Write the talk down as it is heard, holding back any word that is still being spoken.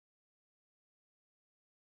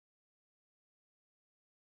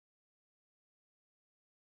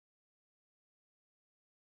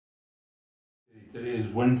Today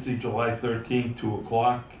is Wednesday, July 13th, 2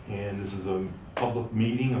 o'clock, and this is a public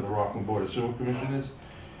meeting of the Rockland Board of Sewer Commissioners.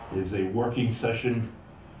 It is a working session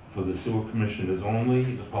for the sewer commissioners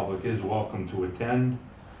only. The public is welcome to attend.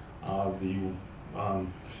 The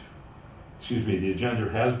agenda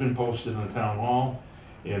has been posted in the town hall,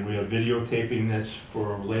 and we are videotaping this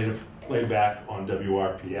for later playback on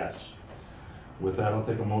WRPS. With that, I'll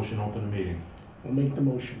take a motion to open the meeting. I'll make the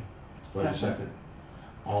motion. Wait a second.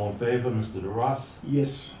 All in favor, Mr. DeRoss?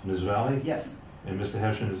 Yes. Ms. Valley? Yes. And Mr.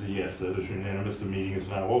 Hessian is a yes. That is unanimous. The meeting is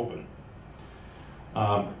now open.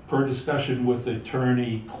 Per discussion with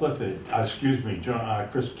Attorney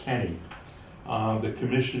Chris Kenny, the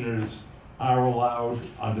commissioners are allowed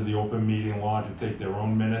under the open meeting law to take their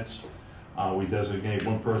own minutes. We designate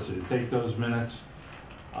one person to take those minutes,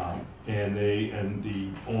 and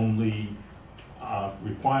the only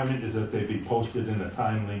requirement is that they be posted in a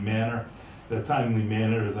timely manner. The timely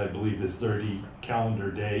manner is, I believe, is 30 calendar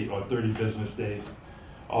day or 30 business days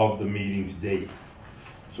of the meeting's date.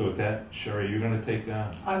 So with that, Sherry, you're going to take.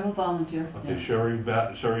 I will volunteer. Okay, yes. Sherry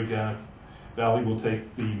Valley will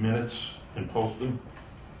take the minutes and post them.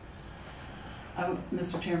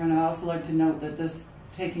 Mr. Chairman, I also like to note that this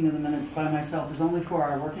taking of the minutes by myself is only for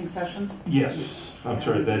our working sessions. Yes, I'm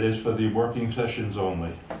sorry, that is for the working sessions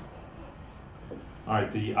only. All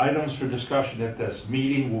right, the items for discussion at this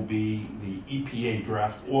meeting will be the EPA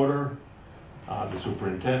draft order,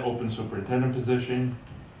 the open superintendent position,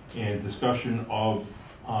 and discussion of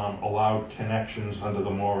allowed connections under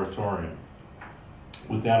the moratorium.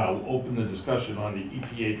 With that, I'll open the discussion on the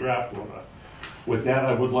EPA draft order. With that,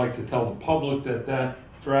 I would like to tell the public that that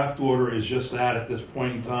draft order is just that at this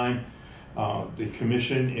point in time. The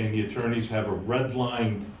commission and the attorneys have a red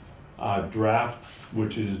line draft,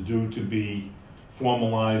 which is due to be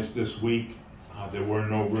formalized this week. There were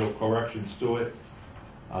no real corrections to it.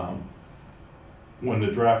 When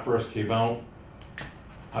the draft first came out,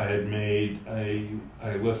 I had made a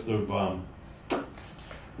list of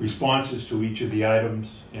responses to each of the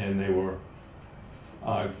items, and they were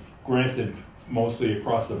granted mostly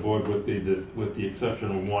across the board with the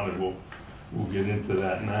exception of one, and we'll get into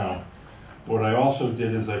that now. What I also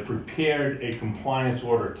did is I prepared a compliance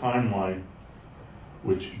order timeline,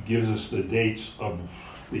 which gives us the dates of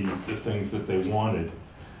the things that they wanted.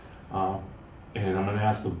 And I'm going to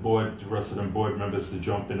ask the resident board members to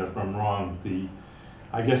jump in if I'm wrong.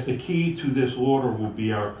 I guess the key to this order will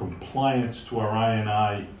be our compliance to our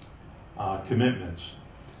I&I commitments.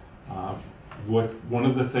 One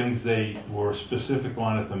of the things they were specific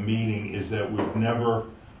on at the meeting is that we've never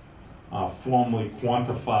formally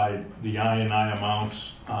quantified the I&I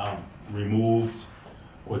amounts removed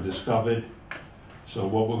or discovered. So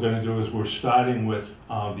what we're going to do is we're starting with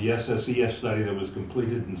the SSES study that was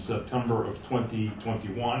completed in September of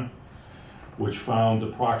 2021, which found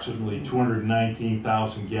approximately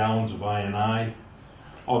 219,000 gallons of I&I,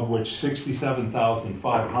 of which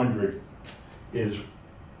 67,500 is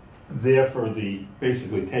there for the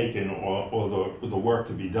basically taken or the work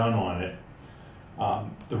to be done on it.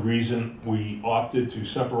 The reason we opted to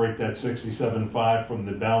separate that 67.5 from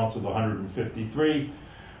the balance of the 153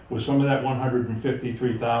 was some of that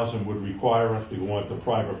 153,000 would require us to go onto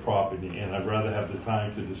private property, and I'd rather have the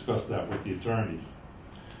time to discuss that with the attorneys.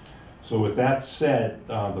 So with that said,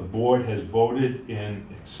 the board has voted and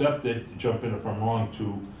accepted, jump in if I'm wrong,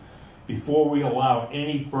 before we allow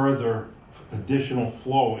any further additional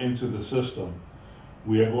flow into the system,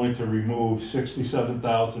 we are going to remove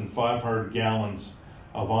 67,500 gallons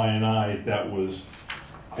of I&I that was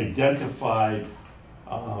identified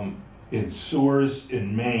in sewers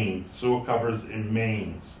in mains, sewer covers in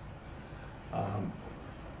mains.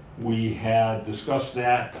 We had discussed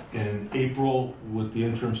that in April with the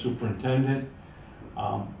interim superintendent.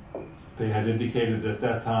 They had indicated at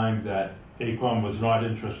that time that AECOM was not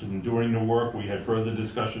interested in doing the work. We had further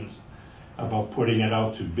discussions about putting it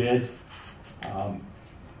out to bid.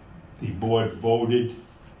 The board voted,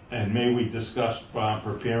 and may we discuss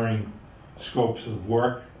preparing scopes of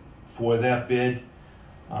work for that bid.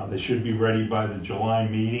 They should be ready by the July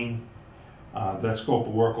meeting. That scope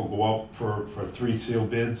of work will go out for 3 sealed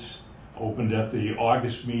bids, opened at the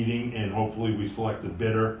August meeting, and hopefully we select a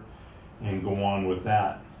bidder and go on with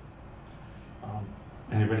that.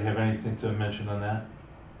 Anybody have anything to mention on that?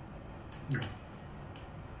 No.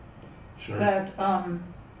 Sure. That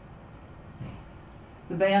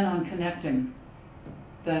the ban on connecting,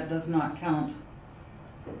 that does not count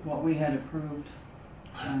what we had approved.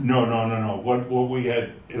 No. What we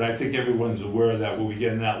had, and I think everyone's aware of that, we'll be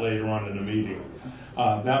getting that later on in the meeting.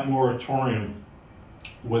 That moratorium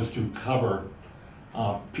was to cover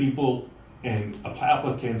people and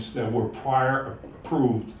applicants that were prior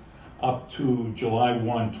approved up to July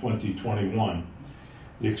 1, 2021.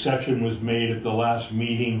 The exception was made at the last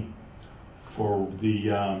meeting for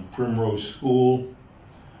the Primrose School.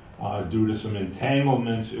 Due to some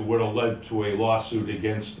entanglements, it would have led to a lawsuit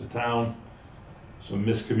against the town. Some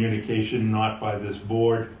miscommunication, not by this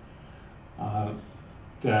board,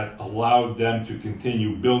 that allowed them to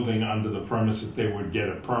continue building under the premise that they would get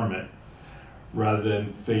a permit, rather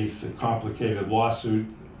than face a complicated lawsuit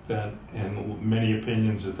that, in many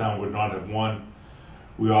opinions, the town would not have won.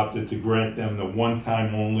 We opted to grant them the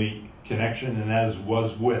one-time only connection, and as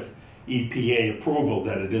was with EPA approval,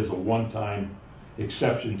 that it is a one-time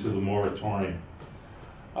exception to the moratorium.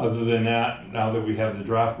 Other than that, now that we have the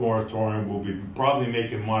draft moratorium, we'll be probably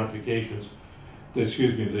making modifications, the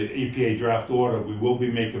EPA draft order, we will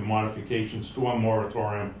be making modifications to our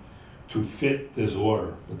moratorium to fit this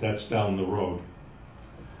order, but that's down the road.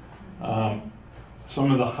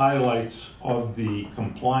 Some of the highlights of the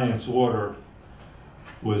compliance order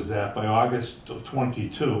was that by August of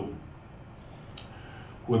 22,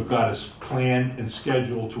 we've got a plan and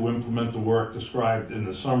schedule to implement the work described in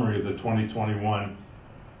the summary of the 2021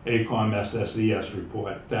 AECOM SSES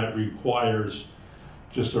report. That requires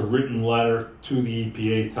just a written letter to the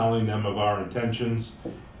EPA telling them of our intentions,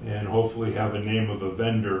 and hopefully have a name of a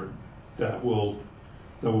vendor that will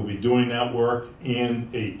be doing that work,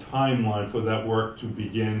 and a timeline for that work to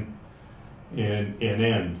begin and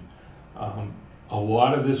end. A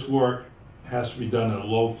lot of this work has to be done at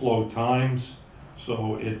low flow times,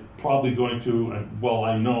 so it's probably going to, well,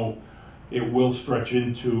 I know it will stretch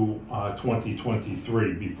into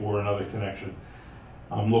 2023 before another connection.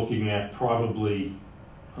 I'm looking at probably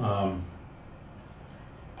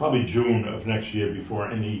June of next year before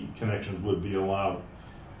any connections would be allowed.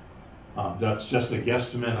 That's just a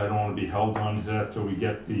guesstimate. I don't want to be held on to that till we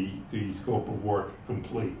get the scope of work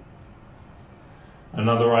complete.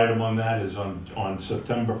 Another item on that is on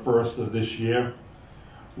September 1st of this year,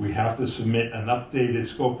 we have to submit an updated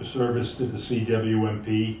scope of service to the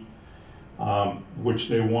CWMP, which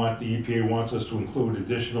the EPA wants us to include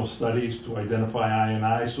additional studies to identify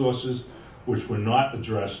I&I sources, which were not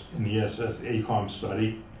addressed in the AECOM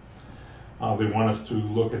study. They want us to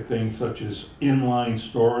look at things such as inline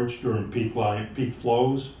storage during peak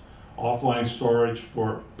flows, offline storage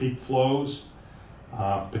for peak flows,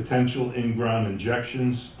 potential in-ground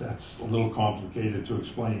injections. That's a little complicated to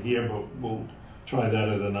explain here, but we'll try that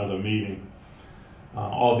at another meeting.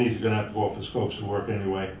 All these are going to have to go for scopes of work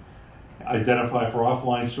anyway. Identify for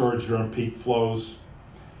offline storage during peak flows,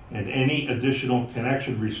 and any additional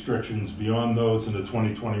connection restrictions beyond those in the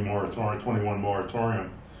 2021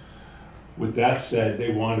 moratorium. With that said,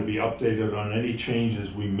 they want to be updated on any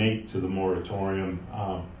changes we make to the moratorium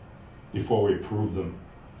before we approve them.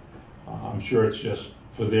 I'm sure it's just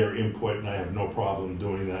for their input, and I have no problem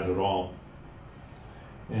doing that at all.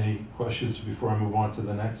 Any questions before I move on to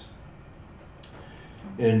the next?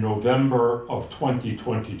 In November of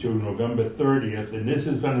 2022, November 30th, and this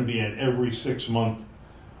is going to be an every 6-month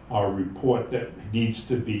report that needs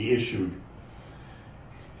to be issued.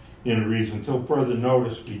 And it reads, until further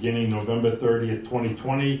notice, beginning November 30th,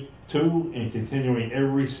 2022, and continuing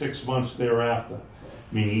every 6 months thereafter,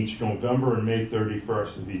 meaning each November and May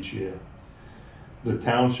 31st of each year. The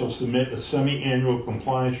town shall submit a semi-annual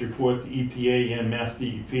compliance report to EPA and Mass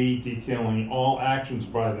DEP detailing all actions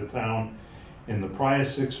by the town in the prior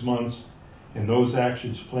 6 months, and those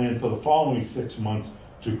actions planned for the following 6 months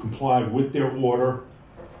to comply with their order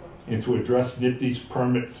and to address NIPD's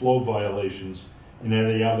permit flow violations and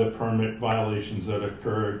any other permit violations that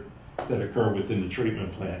occur within the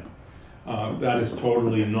treatment plant. That is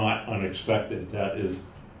totally not unexpected. That is,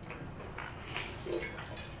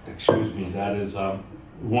 that is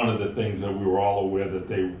one of the things that we were all aware that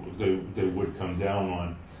they would come down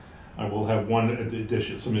on. I will have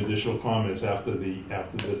some additional comments after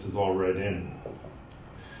this is all read in.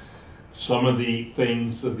 Some of the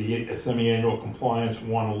things that the semi-annual compliance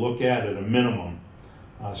want to look at a minimum.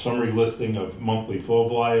 Summary listing of monthly flow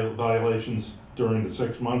violations during the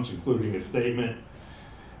 6 months, including a statement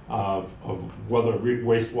of whether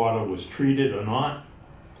wastewater was treated or not,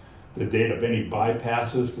 the date of any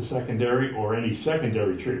bypasses to secondary or any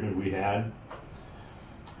secondary treatment we had,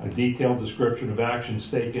 a detailed description of actions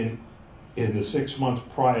taken in the 6 months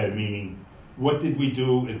prior, meaning what did we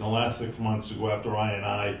do in the last 6 months to go after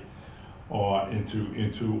I&I or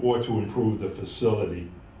to improve the facility.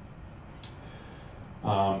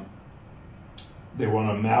 They want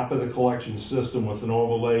a map of the collection system with an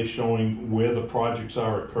overlay showing where the projects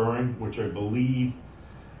are occurring, which I believe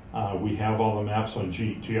we have all the maps on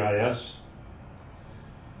GIS.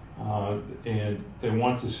 And they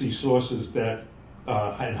want to see sources that,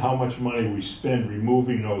 and how much money we spend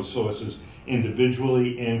removing those sources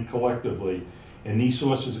individually and collectively. And these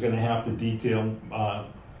sources are going to have to detail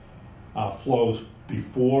flows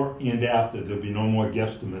before and after. There'll be no more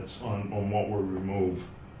guesstimates on what will remove.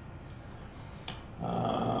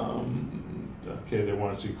 Okay, they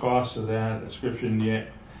want to see costs of that, description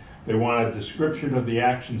yet. They want a description of the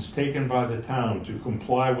actions taken by the town to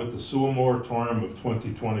comply with the sewer moratorium of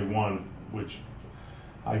 2021, which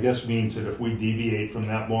I guess means that if we deviate from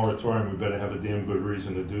that moratorium, we better have a damn good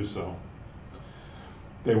reason to do so.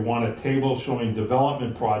 They want a table showing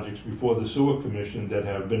development projects before the sewer commission that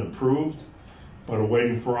have been approved but are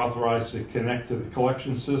waiting for authorized to connect to the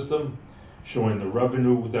collection system, showing the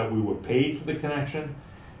revenue that we were paid for the connection,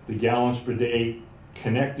 the gallons per day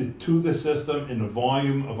connected to the system, and the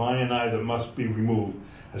volume of I&I that must be removed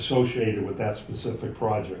associated with that specific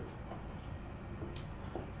project.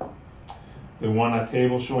 They want a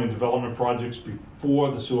table showing development projects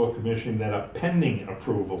before the sewer commission that are pending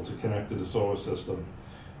approval to connect to the sewer system.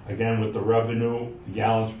 Again, with the revenue, the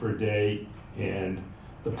gallons per day, and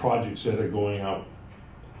the projects that are going out.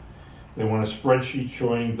 They want a spreadsheet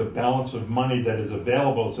showing the balance of money that is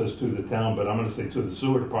available, it says to the town, but I'm going to say to the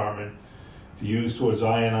sewer department, to use towards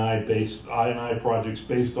I&I projects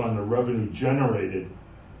based on the revenue generated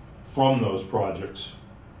from those projects.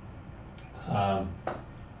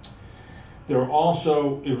 They're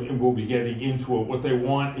also, and we'll be getting into it, what they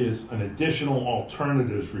want is an additional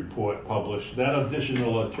alternatives report published. That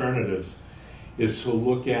additional alternatives is to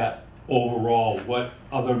look at overall what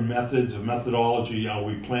other methods or methodology are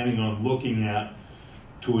we planning on looking at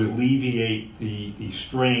to alleviate the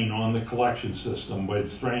strain on the collection system. By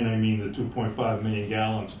strain, I mean the 2.5 million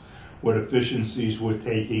gallons. What efficiencies we're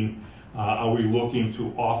taking. Are we looking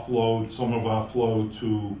to offload some of our flow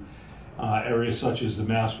to areas such as the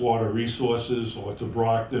Mass Water Resources or to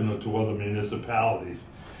Brockton or to other municipalities?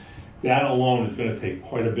 That alone is going to take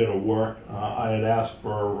quite a bit of work. I had asked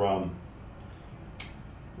for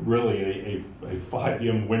really a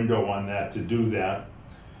 5-year window on that to do that.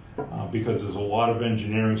 Because there's a lot of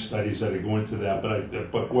engineering studies that go into that,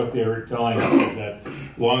 but what they're telling us is that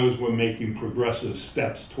as long as we're making progressive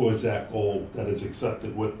steps towards that goal, that is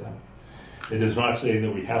accepted with them. It is not saying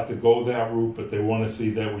that we have to go that route, but they want to see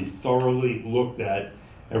that we thoroughly looked at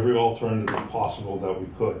every alternative possible that we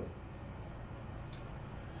could.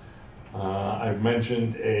 I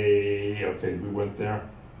mentioned okay, we went there.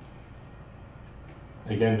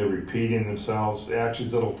 Again, they're repeating themselves. The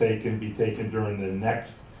actions that will be taken during the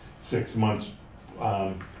next 6 months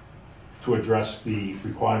to address the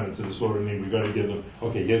requirements of the sort of thing. We've got to give them,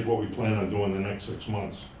 okay, here's what we plan on doing the next 6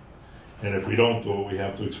 months. And if we don't do it, we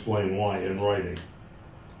have to explain why in writing.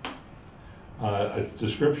 A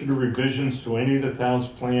description of revisions to any of the town's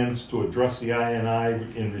plans to address the I&I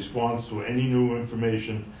in response to any new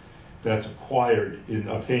information that's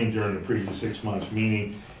obtained during the previous 6 months,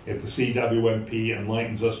 meaning if the CWMP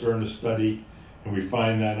enlightens us during the study and we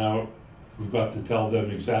find that out, we've got to tell them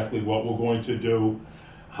exactly what we're going to do,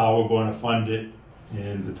 how we're going to fund it,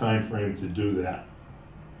 and the time frame to do that.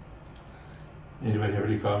 Anybody have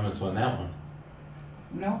any comments on that one?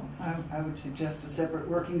 No, I would suggest a separate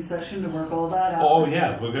working session to work all that out. Oh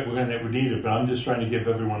yeah, we need it, but I'm just trying to give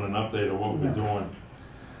everyone an update of what we're doing.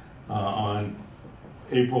 On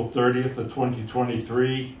April 30th of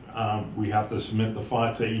 2023, we have to submit the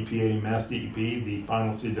file to EPA, Mass DEP, the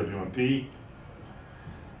final CWMP.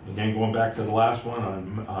 Again, going back to the last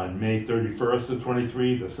one, on May 31st of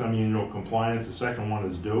 23, the semi-annual compliance, the second one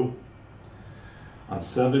is due. On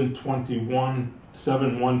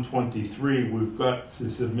 7/1/23, we've got to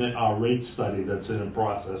submit our rate study that's in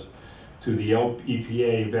process to the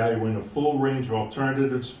EPA, evaluating a full range of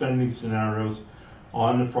alternative spending scenarios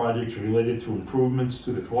on the projects related to improvements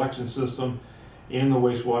to the collection system and the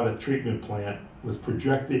wastewater treatment plant with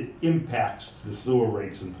projected impacts to the sewer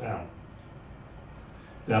rates in town.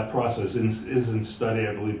 That process is in study,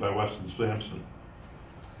 I believe, by Weston Sampson.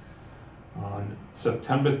 On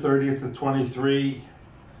September 30th of 23,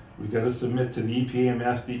 we got to submit to the EPA and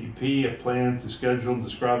Mass DEP a plan to schedule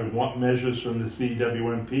describing what measures from the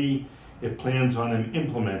CWMP it plans on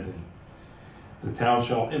implementing. The town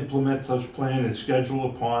shall implement such plan and schedule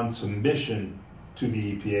upon submission to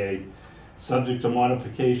the EPA, subject to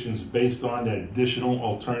modifications based on the additional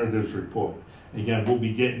alternatives report. Again, we'll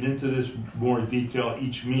be getting into this more in detail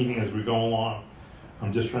each meeting as we go along.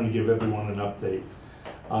 I'm just trying to give everyone an update.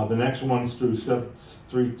 The next one's through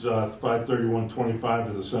 5/31/25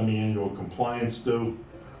 is a semi-annual compliance due.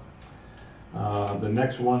 The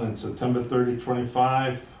next one in September 30,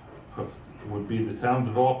 25, would be the town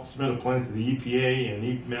develop, submit a plan to the EPA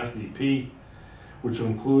and Mass DEP, which will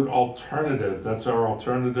include alternatives. That's our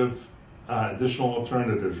alternative, additional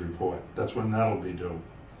alternatives report. That's when that'll be due.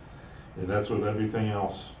 And that's with everything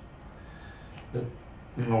else.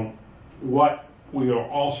 You know, what we are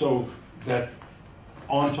also, that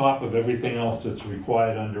on top of everything else that's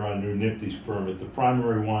required under our new NIPDES permit, the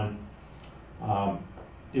primary one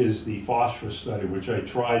is the phosphorus study, which I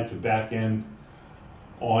tried to back end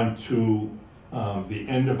onto the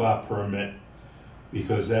end of our permit,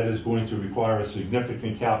 because that is going to require a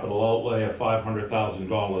significant capital outlay of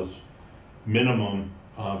 $500,000 minimum.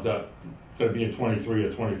 That's going to be in 23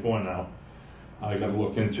 or 24 now. I got to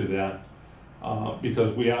look into that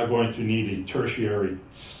because we are going to need a tertiary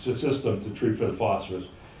system to treat for the phosphorus.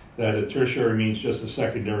 That a tertiary means just a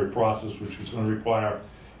secondary process, which is going to require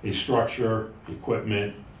a structure,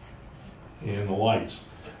 equipment, and the lights.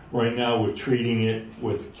 Right now, we're treating it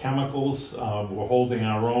with chemicals. We're holding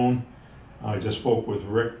our own. I just spoke with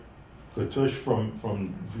Rick Katush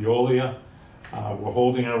from Veolia. We're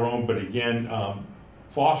holding our own, but again,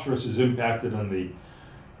 phosphorus is impacted on the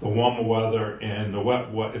warmer weather and the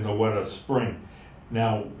wetter spring.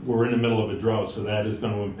 Now, we're in the middle of a drought, so that is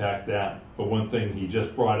going to impact that. But one thing he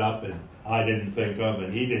just brought up, and I didn't think of,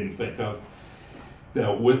 and he didn't think of,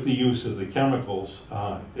 that with the use of the chemicals,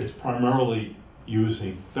 it's primarily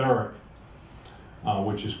using ferric,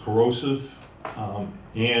 which is corrosive,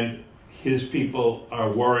 and his people are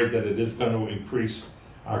worried that it is going to increase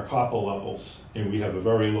our copper levels, and we have a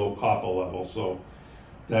very low copper level, so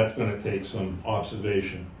that's going to take some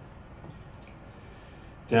observation.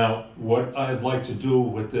 Now, what I'd like to do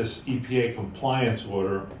with this EPA compliance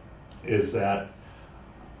order is that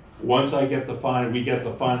once we get the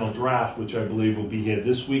final draft, which I believe will be here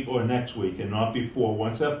this week or next week, and not before.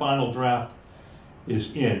 Once that final draft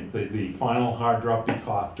is in, the final hard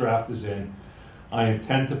draft is in, I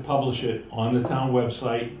intend to publish it on the town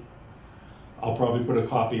website. I'll probably put a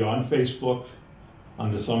copy on Facebook,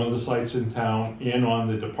 under some of the sites in town, and on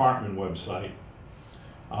the department website.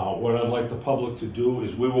 What I'd like the public to do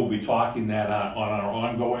is we will be talking that on our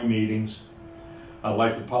ongoing meetings. I'd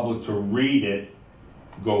like the public to read it,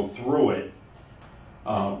 go through it.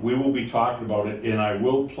 We will be talking about it, and I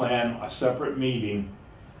will plan a separate meeting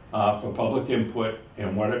for public input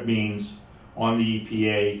and what it means on the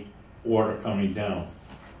EPA order coming down.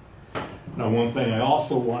 Now, one thing I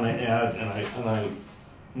also want to add, and I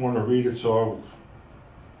want to read it, so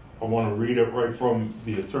I want to read it right from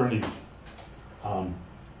the attorney's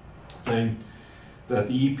thing, that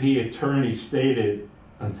the EPA attorney stated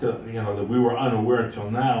until, that we were unaware until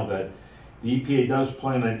now that the EPA does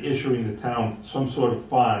plan on issuing the town some sort of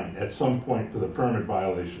fine at some point for the permit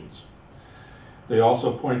violations. They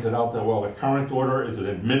also pointed out that while the current order is an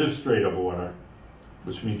administrative order,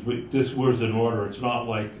 which means this was an order, it's not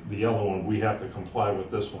like the other one, we have to comply with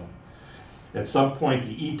this one. At some point,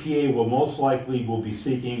 the EPA will most likely be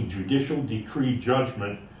seeking judicial decree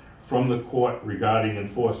judgment from the court regarding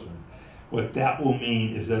enforcement. What that will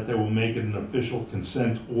mean is that they will make it an official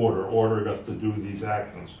consent order, ordering us to do these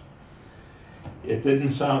actions. It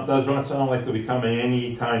does not sound like they'll be coming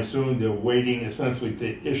any time soon. They're waiting essentially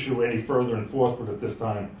to issue any further enforcement at this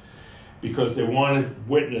time because they want to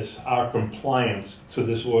witness our compliance to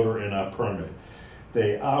this order and our permit.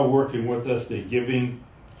 They are working with us. They're giving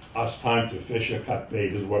us time to fish or cut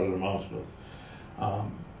bait is what it amounts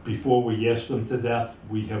to. Before we yes them to death,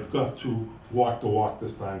 we have got to walk the walk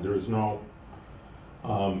this time. There is no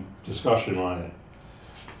discussion on it.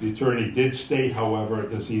 The attorney did state, however,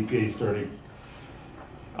 this EPA attorney,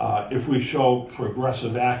 if we show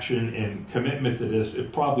progressive action and commitment to this,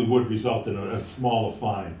 it probably would result in a smaller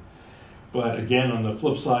fine. But again, on the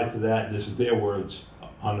flip side to that, and this is their words,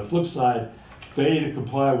 on the flip side, failure to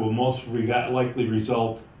comply will most likely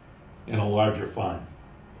result in a larger fine.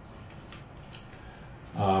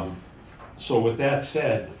 So with that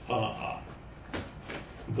said,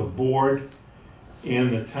 the board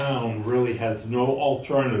and the town really has no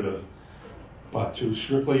alternative but to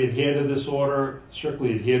strictly adhere to this order,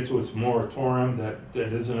 strictly adhere to its moratorium that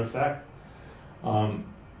is in effect.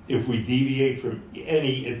 If we deviate from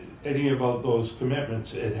any of those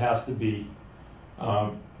commitments, it has to be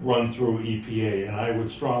run through EPA, and I would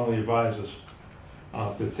strongly advise us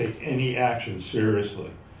to take any action seriously.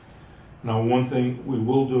 Now, one thing we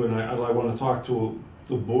will do, and I want to talk to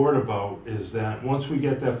the board about, is that once we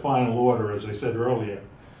get that final order, as I said earlier,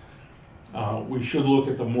 we should look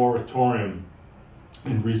at the moratorium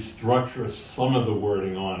and restructure some of the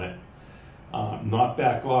wording on it. Not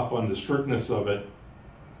back off on the strictness of it,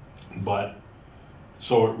 but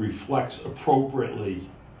so it reflects appropriately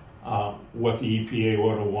what the EPA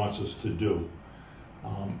order wants us to do.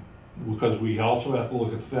 Because we also have to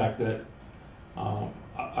look at the fact that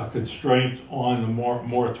a constraint on the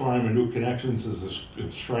moratorium and new connections is a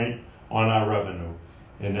constraint on our revenue,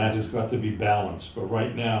 and that has got to be balanced. But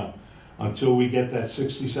right now, until we get that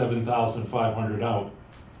 $67,500 out,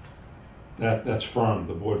 that's firm.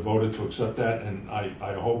 The board voted to accept that, and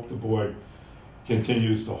I hope the board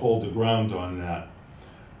continues to hold the ground on that.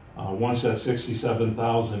 Once that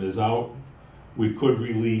 $67,000 is out, we could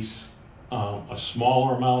release a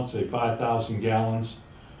smaller amount, say 5,000 gallons,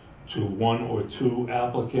 to 1 or 2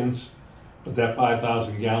 applicants, but that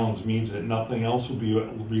 5,000 gallons means that nothing else will be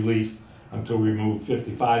released until we remove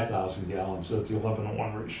 55,000 gallons. That's the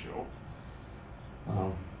 11-to-1 ratio.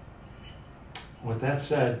 With that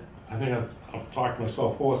said, I think I've talked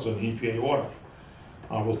myself hoarse on the EPA order.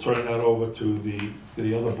 We'll turn that over to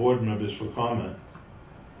the other board members for comment.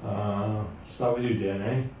 Start with you, Dan,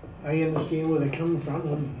 eh? I understand where they're coming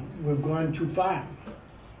from. We've gone too far.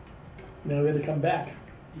 Now we got to come back.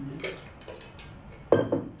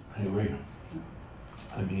 I agree.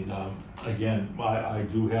 I mean, again, I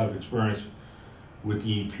do have experience with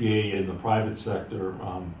the EPA in the private sector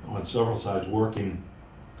on several sides, working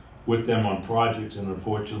with them on projects, and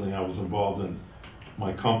unfortunately I was involved in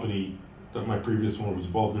my company, my previous one was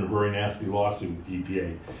involved in a very nasty lawsuit with the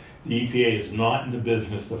EPA. The EPA is not in the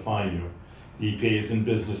business to fine you. The EPA is in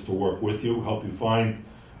business to work with you, help you find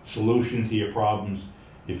solution to your problems.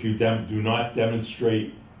 If you do not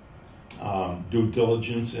demonstrate due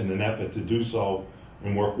diligence in an effort to do so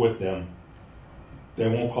and work with them, they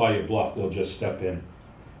won't call you bluff, they'll just step in.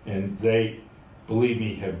 And they, believe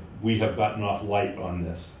me, we have gotten off light on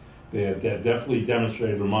this. They have definitely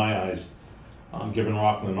demonstrated in my eyes, given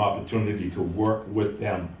Rockland an opportunity to work with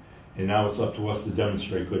them. And now it's up to us to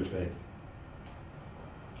demonstrate good faith.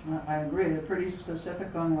 I agree. They're pretty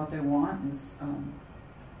specific on what they want.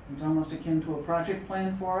 It's almost akin to a project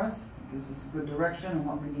plan for us. It gives us a good direction on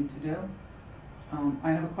what we need to do.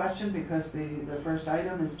 I have a question because the first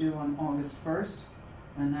item is due on August 1st,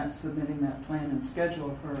 and that's submitting that plan and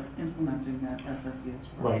schedule for implementing that SSES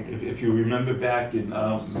program. Right. If you remember back in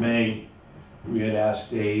May, we had asked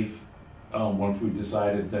Dave, once we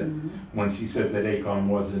decided that, when he said that AECOM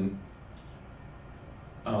wasn't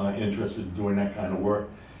interested in doing that kind of work,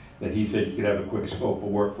 that he said he could have a quick scope of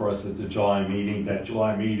work for us at the July meeting. That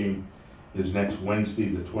July meeting is next Wednesday,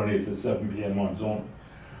 the 20th at 7 p.m. on Zoom.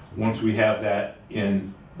 Once we have that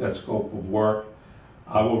in that scope of work,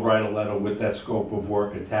 I will write a letter with that scope of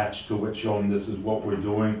work attached to it, showing this is what we're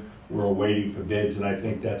doing. We're waiting for bids, and I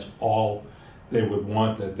think that's all they would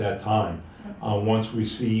want at that time. Once we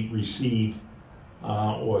receive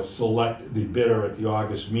or select the bidder at the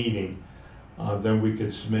August meeting, then we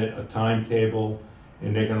could submit a timetable,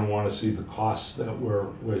 and they're going to want to see the costs that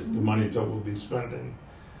the money that we'll be spending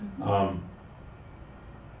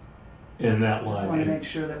in that line. Just want to make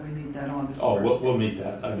sure that we meet that August 1st. Oh, we'll meet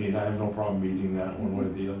that. I mean, I have no problem meeting that one way or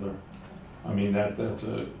the other. I mean, that's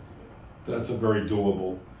a very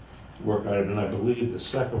doable work item. And I believe the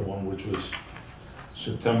second one, which was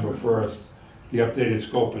September 1st, the updated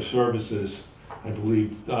scope of services, I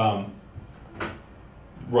believe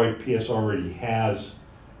Wright Pierce already has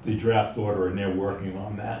the draft order, and they're working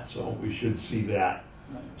on that, so we should see that.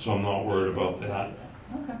 So I'm not worried about that.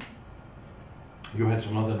 Okay. You had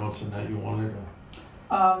some other notes on that you wanted?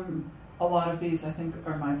 A lot of these, I think,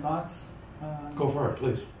 are my thoughts. Go for it,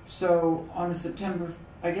 please. So on the September,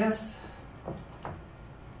 I guess,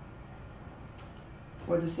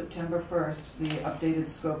 for the September 1st, the updated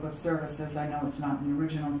scope of services, I know it's not in the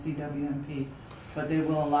original CWMP, but they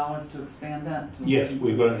will allow us to expand that? Yes,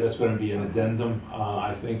 that's going to be an addendum.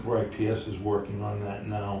 I think Wright Pierce is working on that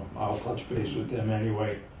now. I'll touch base with them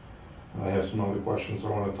anyway. I have some other questions I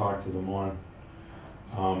want to talk to them on.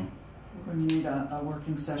 We're going to need a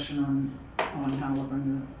working session on how we're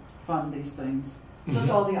going to fund these things. Just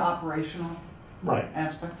all the operational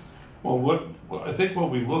aspects. Well, I think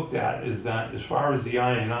what we looked at is that as far as the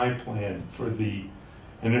I&I plan for the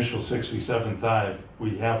initial 67.5,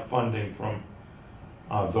 we have funding from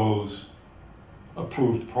those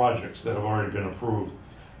approved projects that have already been approved.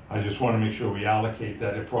 I just want to make sure we allocate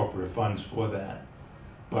that appropriate funds for that.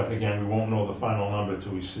 But again, we won't know the final number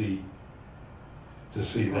till we see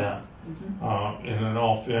that. And in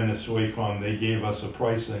all fairness to AECOM, they gave us a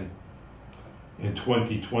pricing in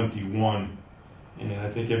 2021, and I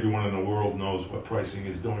think everyone in the world knows what pricing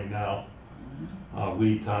is doing now.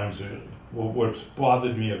 Lead times are, what's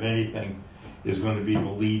bothered me, if anything, is going to be the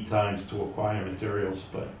lead times to acquire materials,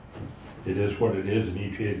 but it is what it is, and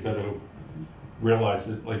EPA's got to realize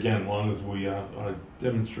that, again, as long as we are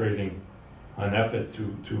demonstrating an effort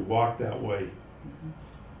to walk that way.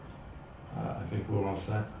 I think we're all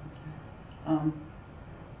set.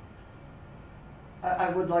 I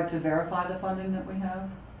would like to verify the funding that we have.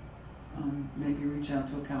 Maybe reach out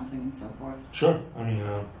to accounting and so forth. Sure. I mean,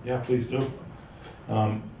 yeah, please do.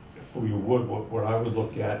 If you would, what I would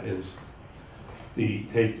look at is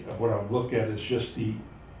what I would look at is just the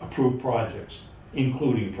approved projects,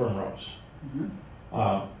 including Primrose.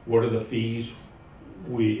 What are the fees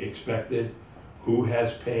we expected? Who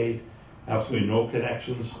has paid? Absolutely no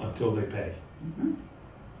connections until they pay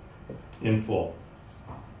in full.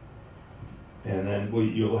 And then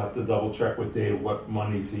you'll have to double check with Dave what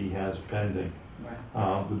monies he has pending.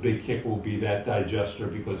 Right. The big kick will be that digester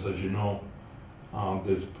because, as you know,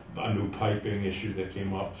 there's a new piping issue that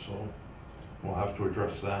came up, so we'll have to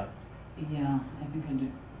address that. Yeah, I think I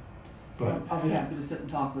do. But I'll be happy to sit and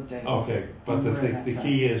talk with Dave. okay, but the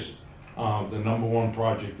key is the number one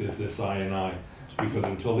project is this I&I, because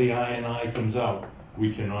until the I&I comes out,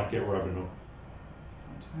 we cannot get revenue,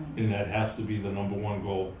 That's right. and that has to be the number one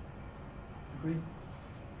goal. Agreed.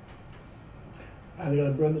 Are they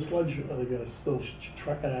gonna burn the sludge, or are they gonna still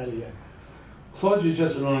truck it out of here? Sludge is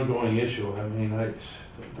just an ongoing issue. I mean,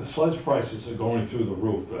 the sludge prices are going through the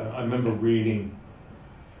roof. I remember reading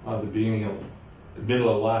the middle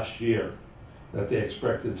of last year that they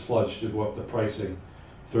expected sludge to go up the pricing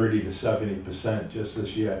 30 to 70% just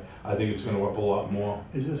this year. I think it's going to go up a lot more.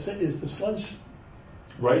 Is the sludge?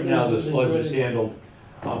 Right now, the sludge is handled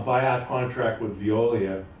by our contract with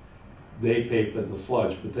Veolia. They pay for the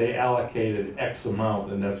sludge, but they allocated X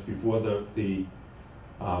amount, and that's before the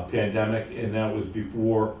pandemic, and that was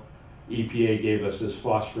before EPA gave us this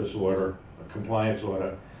phosphorus order, a compliance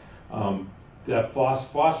order. That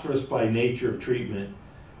phosphorus, by nature of treatment,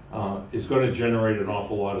 is going to generate an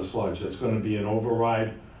awful lot of sludge. That's going to be an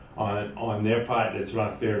override on their part. It's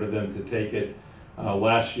not fair to them to take it.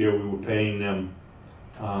 Last year, we were paying them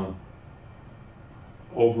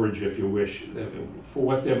overage, if you wish, for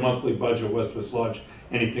what their monthly budget was for sludge.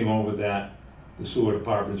 Anything over that, the sewer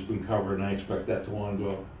department's been covered, and I expect that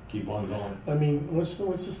to keep on going. I mean, what's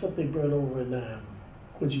the stuff they burn over in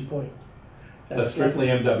Quincy Point? That's strictly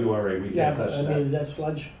MWRA. We can't touch I that. mean, is that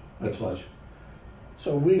sludge? That's sludge.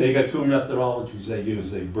 So They got two methodologies they use.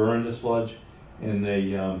 They burn the sludge, and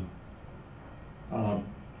they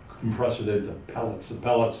compress it into pellets. The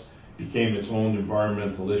pellets became its own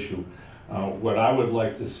environmental issue. What I would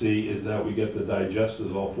like to see is that we get the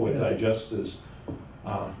digesters, all four digesters,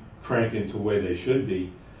 cranking to the way they should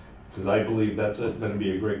be, because I believe that's going to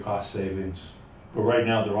be a great cost savings. But right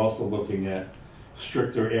now, they're also looking at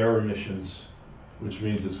stricter air emissions, which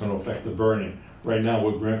means it's going to affect the burning. Right now,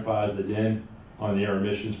 we're grandfathered in on the air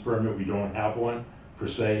emissions permit. We don't have one, per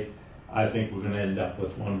se. I think we're going to end up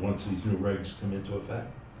with one once these new regs come into effect.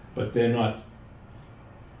 But they're not,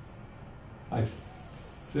 I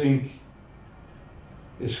think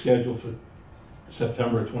it's scheduled for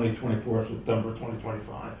September 2024, September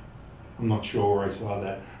 2025. I'm not sure where I saw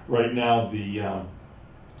that. Right now,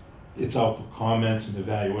 it's out for comments and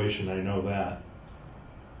evaluation, I know that.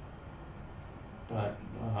 But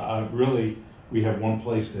really, we have one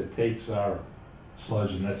place that takes our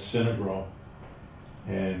sludge, and that's Synagro.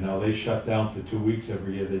 And now they shut down for 2 weeks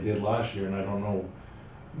every year. They did last year, and I don't know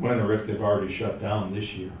when or if they've already shut down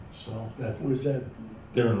this year. So Where's that?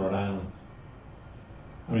 They're in Rhode Island.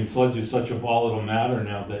 I mean, sludge is such a volatile matter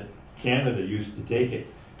now that Canada used to take it.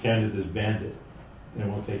 Canada's banned it. They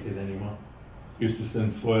won't take it anymore. Used to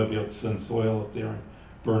send soil, be able to send soil up there and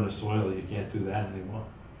burn the soil. You can't do that anymore.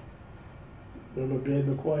 Remember Beard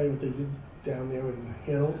McQuarrie, what they did down there in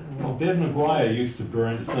Hill? Well, Beard McGuire used to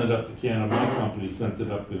send it up to Canada. My company sent it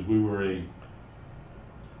up because we were a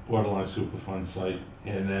borderline Superfund site.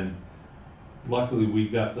 And then luckily we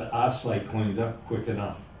got our site cleaned up quick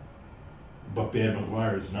enough. But Beard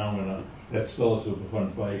McGuire is now that's still a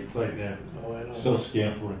Superfund site there. Oh, I know. Still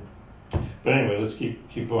scampering. But anyway, let's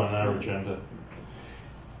keep on our agenda.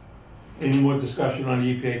 Any more discussion on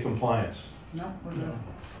EPA compliance? No, we're good.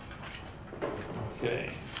 Okay.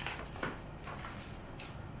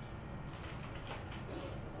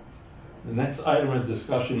 The next item of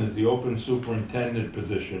discussion is the open superintendent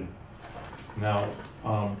position. Now,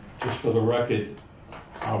 just for the record,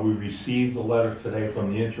 we received a letter today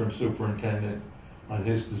from the interim superintendent on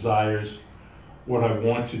his desires. What I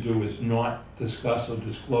want to do is not discuss or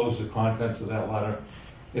disclose the contents of that letter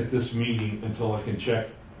at this meeting until I can check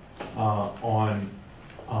on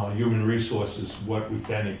human resources, what we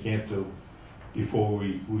can and can't do before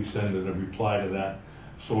we send in a reply to that.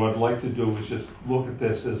 So what I'd like to do is just look at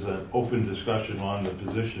this as an open discussion on the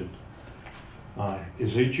position.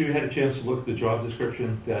 Is it you had a chance to look at the job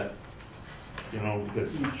description that you know, that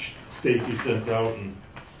Stacy sent out and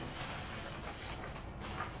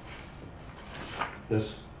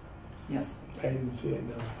this? Yes. I didn't see it,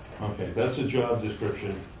 no. Okay, that's a job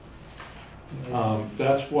description.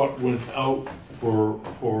 That's what went out for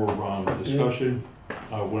discussion.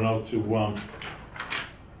 Went out to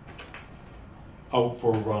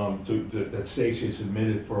that Stacy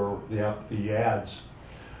submitted for the ads.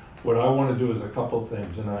 What I want to do is a couple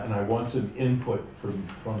things, and I want some input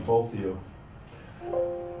from both of you.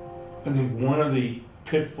 I think one of the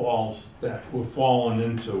pitfalls that we're falling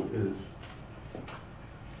into is,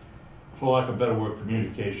 for lack of a better word,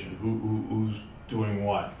 communication. Who's doing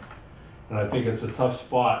what? And I think it's a tough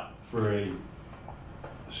spot for a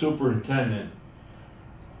superintendent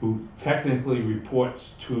who technically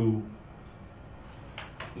reports to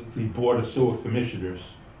the Board of Sewer Commissioners,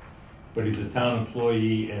 but he's a town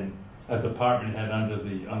employee and a department head under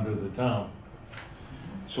the town.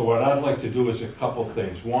 So what I'd like to do is a couple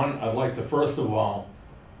things. One, I'd like to first of all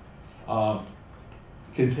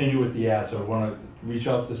continue with the ads. I want to reach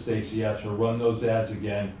out to Stacy, ask her to run those ads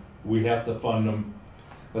again. We have to fund them.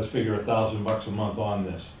 Let's figure $1,000 a month on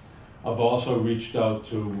this. I've also reached out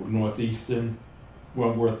to Northeastern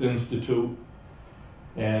Wentworth Institute.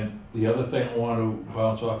 And the other thing I want to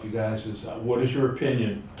bounce off you guys is, what is your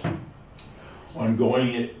opinion on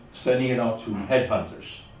sending it out to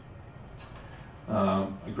headhunters?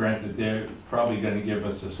 Granted, they're probably going to give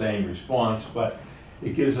us the same response, but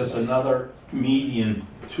it gives us another median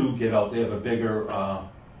to get out. They have a bigger,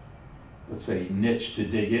 let's say, niche to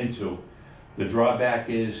dig into. The drawback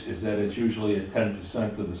is that it's usually a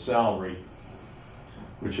 10% of the salary,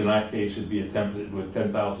 which in our case would be a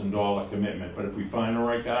 $10,000 commitment. But if we find the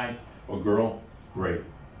right guy or girl, great.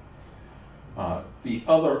 The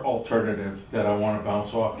other alternative that I want to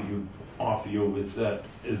bounce off you is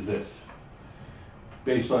this.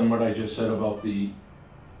 Based on what I just said about the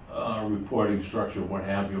reporting structure, what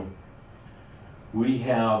have you, we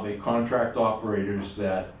have a contract operators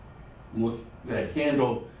that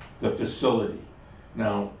handle the facility.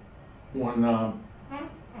 Now, when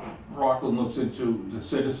Rockland looks into, the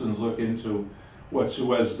citizens look into what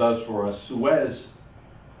Suez does for us, the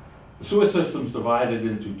sewer system's divided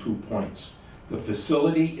into 2 points. The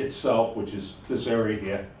facility itself, which is this area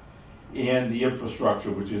here, and the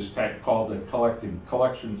infrastructure, which is called the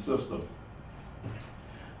collection system.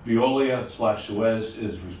 Veolia/Suez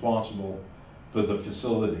is responsible for the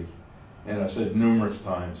facility. And I've said numerous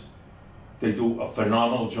times, they do a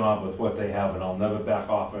phenomenal job with what they have, and I'll never back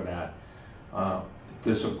off of that.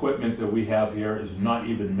 This equipment that we have here is not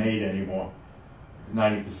even made anymore,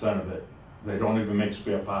 90% of it. They don't even make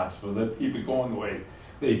spare parts, so they keep it going the way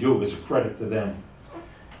they do. It's a credit to them.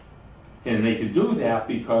 And they can do that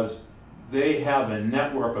because they have a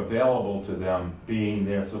network available to them, being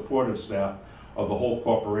their supportive staff of the whole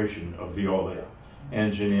corporation of Veolia,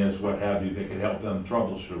 engineers, what have you, that can help them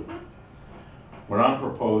troubleshoot. What I'm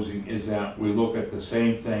proposing is that we look at the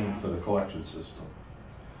same thing for the collection system.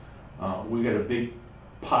 We got a big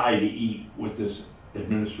pie to eat with this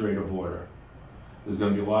administrative order. There's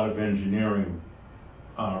going to be a lot of engineering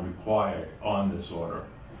required on this order.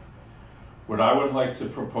 What I would like to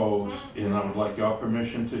propose, and I would like your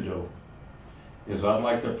permission to do, is I'd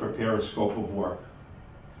like to prepare a scope of work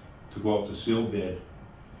to go out to sealed bid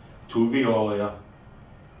to Veolia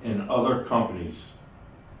and other companies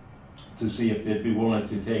to see if they'd be willing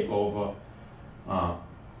to take over. Now,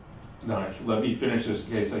 let me finish this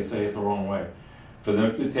in case I say it the wrong way. For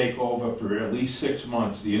them to take over for at least 6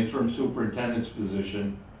 months the interim superintendent's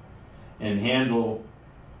position and handle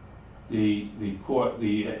the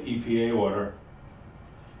EPA order.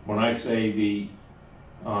 When I say the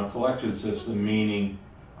collection system,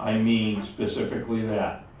 I mean specifically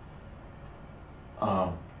that.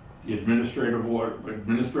 The administrative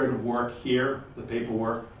work here, the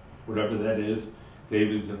paperwork, whatever that is,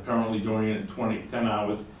 David's currently doing it in 10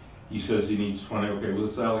 hours. He says he needs 20. Okay, well,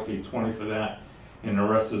 let's allocate 20 for that, and the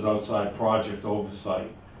rest is outside project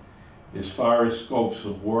oversight. As far as scopes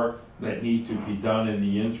of work that need to be done in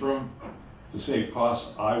the interim to save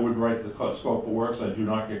costs, I would write the scope of works. I do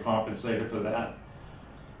not get compensated for that,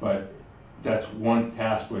 but that's one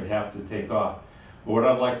task we'd have to take off. But what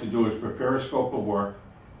I'd like to do is prepare a scope of work,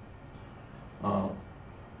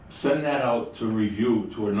 send that out to review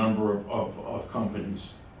to a number of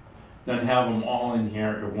companies, then have them all in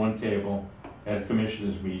here at one table at a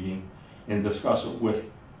commissioners meeting and discuss it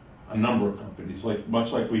with a number of companies,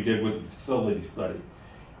 much like we did with the facility study.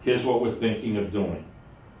 Here's what we're thinking of doing.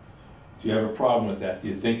 Do you have a problem with that? Do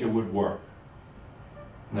you think it would work?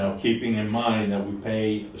 Now, keeping in mind that we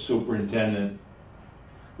pay a superintendent,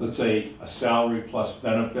 let's say a salary plus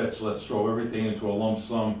benefits, let's throw everything into a lump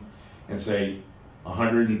sum and say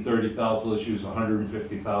 130,000, let's use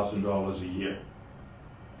 $150,000 a year.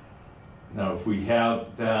 Now, if we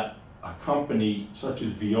have that, a company such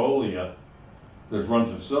as Veolia that runs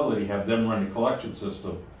a facility, have them run the collection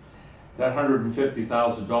system, that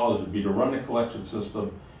 $150,000 would be to run the collection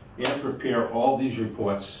system and prepare all these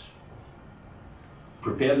reports,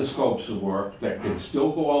 prepare the scopes of work that could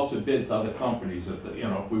still go out to bid to other companies if,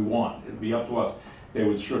 if we want. It'd be up to us. They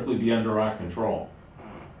would strictly be under our control.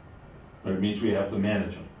 But it means we have to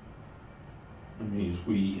manage them. It means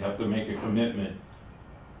we have to make a commitment,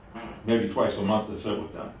 maybe twice a month, to sit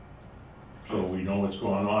with them, so we know what's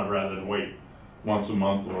going on rather than wait once a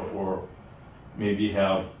month, or maybe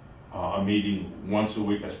have a meeting once a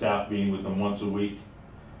week, a staff meeting with them once a week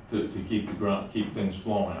to keep things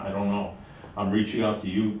flowing. I don't know. I'm reaching out to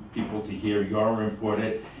you people to hear your input,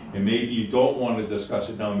 and maybe you don't want to discuss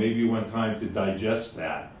it now. Maybe you want time to digest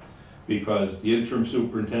that, because the interim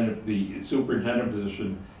superintendent, the superintendent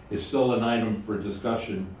position, is still an item for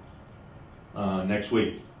discussion next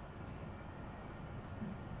week.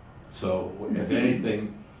 So, if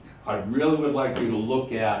anything, I really would like you to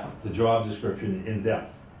look at the job description in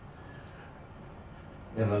depth.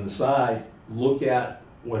 And on the side, look at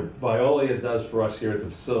what Veolia does for us here at the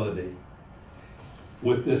facility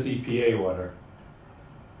with this EPA order.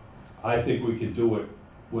 I think we could do it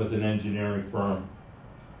with an engineering firm.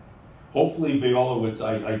 Hopefully Veolia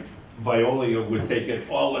would take it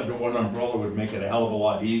all under one umbrella, would make it a hell of a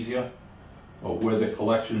lot easier. But where the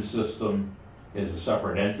collection system is a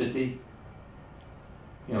separate entity,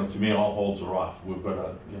 to me, all holds are off. We've got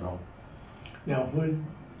to, Now,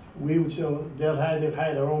 they'll hire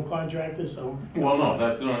their own contractors, or? Well, no.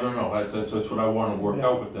 That's what I want to work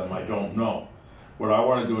out with them. I don't know. What I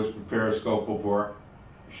want to do is prepare a scope of work,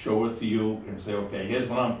 show it to you, and say, okay, here's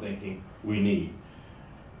what I'm thinking we need.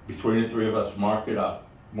 Between the three of us, mark it up.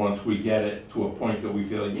 Once we get it to a point that we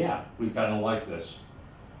feel, yeah, we kind of like this,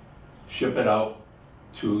 ship it out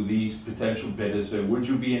to these potential bidders. Say, would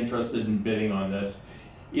you be interested in bidding on this?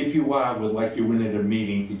 If you are, would like you in at a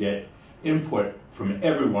meeting to get input from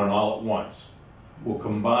everyone all at once. We'll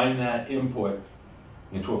combine that input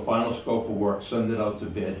into a final scope of work, send it out to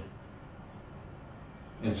bid,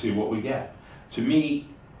 and see what we get. To me,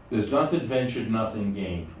 there's nothing ventured, nothing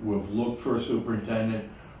gained. We've looked for a superintendent.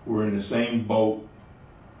 We're in the same boat.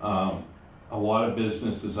 A lot of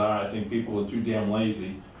businesses are. I think people are too damn lazy,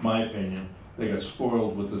 in my opinion. They got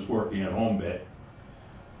spoiled with this working at home bit.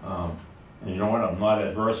 And you know what? I'm not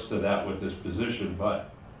adverse to that with this position,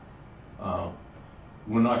 but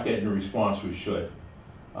we're not getting the response we should.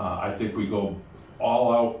 I think we go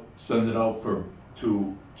all out, send it out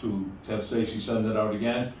to have Stacy send it out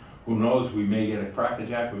again. Who knows? We may get a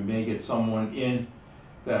crackerjack. We may get someone in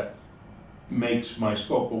that makes my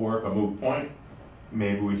scope of work a moot point.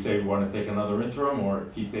 Maybe we say we want to take another interim or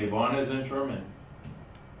keep Dave on as interim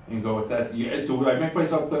and go with that. Do I make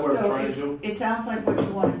myself clear what I'm trying to do? It sounds like what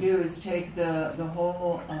you want to do is take the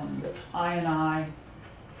whole I&I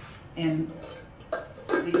and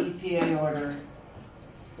the EPA order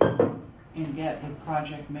and get a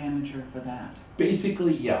project manager for that.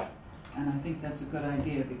 Basically, yeah. And I think that's a good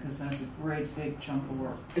idea, because that's a great big chunk of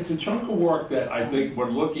work. It's a chunk of work that I think we're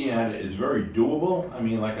looking at is very doable. I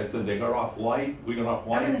mean, like I said, they got off light. We got off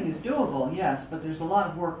light. Everything is doable, yes, but there's a lot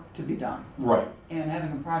of work to be done. Right. And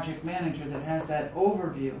having a project manager that has that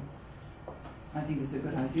overview, I think is a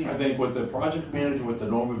good idea. I think with the project manager with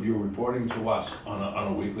an overview reporting to us on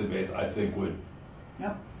a weekly basis, I think would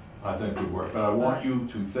work. But I want you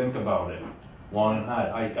to think about it long and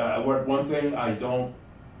hard. One thing I don't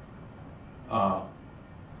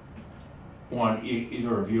want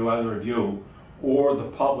either of you or the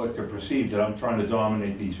public to perceive that I'm trying to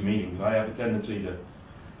dominate these meetings. I have a tendency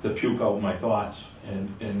to puke out my thoughts,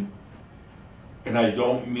 and I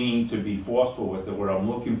don't mean to be forceful with it. What I'm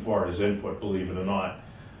looking for is input, believe it or not.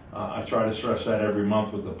 I try to stress that every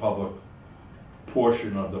month with the public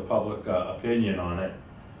portion of the public opinion on it,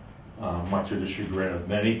 much to the chagrin of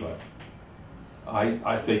many, but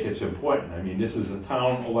I think it's important. I mean, this is a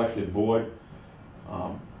town elected board.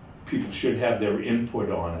 People should have their input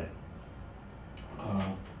on it.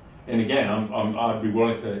 And again, I'd be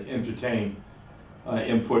willing to entertain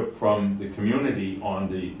input from the community on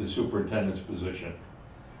the superintendent's position.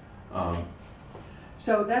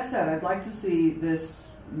 So that said, I'd like to see this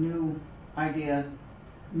new idea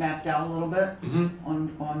mapped out a little bit on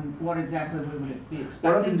what exactly we would be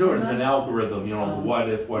expecting. What I've been doing is an algorithm, the what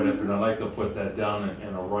if, and I'd like to put that down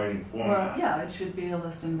in a writing format. Well, yeah, it should be a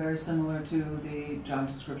listing very similar to the job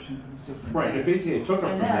description for the superintendent. Right, and basically I took it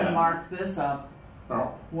from and that. then mark this up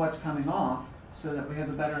Oh, what's coming off, so that we have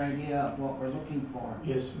a better idea of what we're looking for,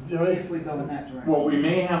 Yes, the only, if we go in that direction. what we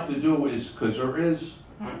may have to do is, because there is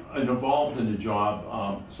involved in the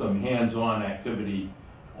job, some hands-on activity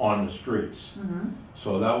on the streets. Mhm.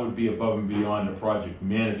 So that would be above and beyond the project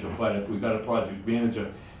manager, but if we got a project manager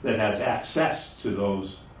that has access to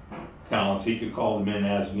those talents, he could call them in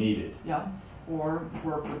as needed, Yeah, or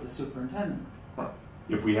work with the superintendent.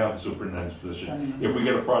 if we have a superintendent's position. Depending on- If we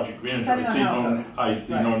get a project manager, Depending on how it goes. I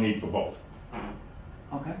see no need for both.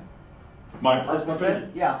 Okay. My As I personal said,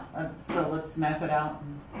 opinion? yeah, so let's map it out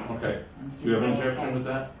Okay. and see. Do you have an how it objection with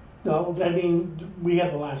goes. that? no, I mean, we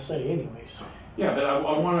have the last say anyways. Yeah, but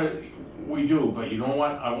I wanna, we do, but you know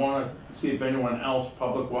what? I wanna see if anyone else,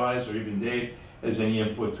 public-wise, or even Dave, has any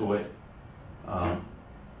input to it. I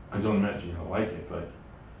don't imagine you'll like it, but,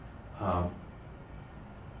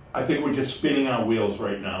 I think we're just spinning our wheels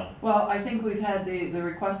right now. Well, I think we've had the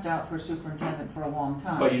request out for superintendent for a long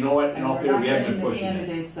time. But you know what? In And all we're fairness, not we have getting been the pushing it.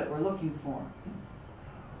 candidates that we're looking for.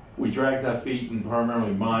 We dragged our feet, and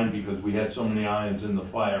primarily mine, because we had so many irons in the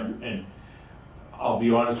fire. And I'll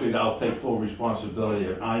be honest with you, I'll take full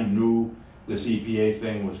responsibility. I knew this EPA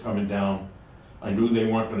thing was coming down. I knew they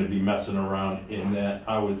weren't gonna be messing around, in that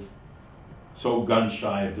I was so gun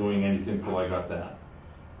shy of doing anything till I got that.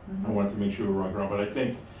 I wanted to make sure we were on ground, but I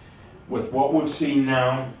think with what we've seen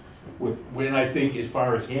now, when I think as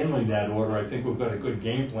far as handling that order, I think we've got a good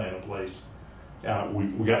game plan in place.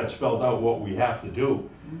 We got it spelled out what we have to do.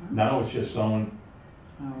 Now it's just someone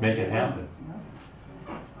make it happen.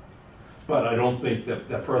 Yeah. But I don't think that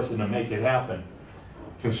the person to make it happen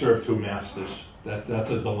can serve two masters. That's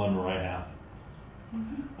a dilemma I have.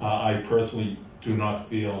 I personally do not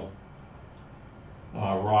feel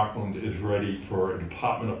Rockland is ready for a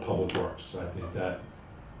Department of Public Works. I think that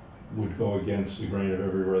would go against the grain of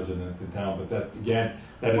every resident in town, but that, again,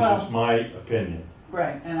 that is Well- just my opinion.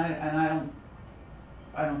 Right, and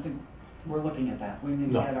I don't think we're looking at that. We need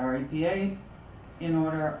to No. get our EPA in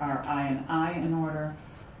order, our I&I in order.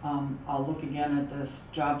 I'll look again at this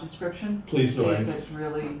job description. Please do. See if it's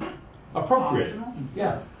really Appropriate, optional.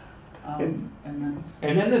 yeah. And that's,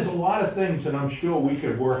 And then there's a lot of things that I'm sure we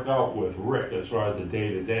could work out with Rick as far as the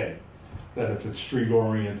day-to-day, that if it's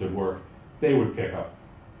street-oriented work, they would pick up.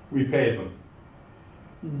 We pay them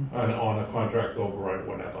on a contract override or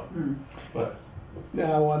whatever. But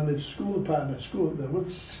Now, on the school department,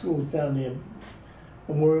 which school's down there?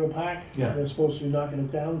 Memorial Park? Yeah. They're supposed to be knocking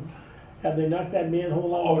it down. Have they knocked that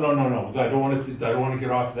manhole out? oh, no, I don't want to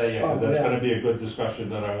get off that yet, 'cause Oh, that's yeah. going to be a good discussion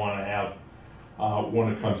that I want to have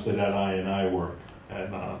when it comes to that I&I work.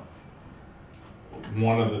 And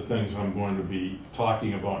one of the things I'm going to be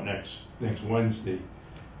talking about next Wednesday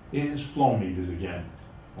is flow meters again.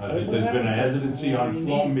 There's been a hesitancy on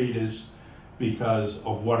flow meters because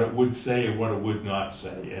of what it would say and what it would not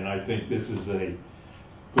say. And I think this is a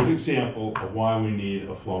good example of why we need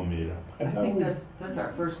a flow meter. I think that's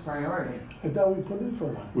our first priority, I thought we put in for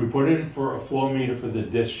one. We put in for a flow meter for the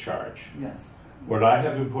discharge. yes. What I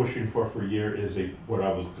have been pushing for a year is what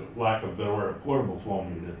I was, lack of a better word, a portable flow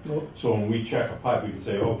meter. Nope. So when we check a pipe, we can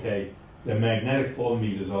say, okay, the magnetic flow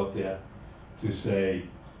meters out there to say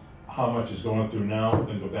how much is going through now,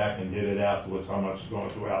 then go back and hit it afterwards, how much is going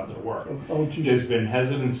through after the work. Oh, There's been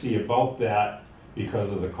hesitancy about that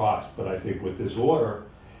because of the cost, but I think with this order,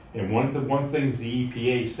 and one thing the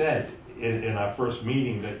EPA said in our first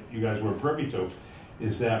meeting that you guys were privy to,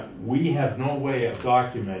 is that we have no way of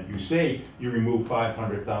document. You say you remove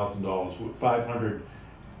 $500,000,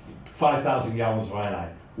 5,000 gallons of iodine.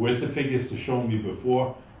 Where's the figures to show me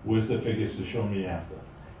before? Where's the figures to show me after?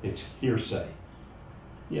 It's hearsay.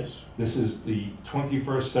 Yes. This is the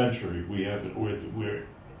 21st century.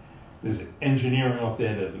 There's engineering out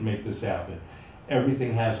there to make this happen.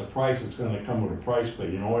 Everything has a price. It's going to come with a price, but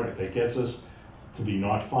you know what? If it gets us to be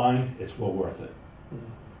not fined, it's well worth it.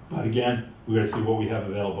 But again, we got to see what we have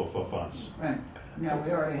available for funds. Right, yeah,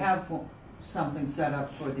 we already have something set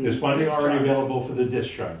up for the There's funding already discharge. available for the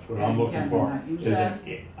discharge. What I'm And looking can we for not use is that?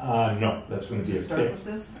 no, that's going to be To a start with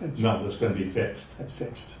fixed. this? No, that's going to be fixed. That's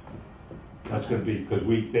fixed. That's going to be because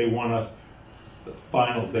they want us the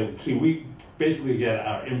final. We basically get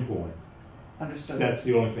our influence. Understood. That's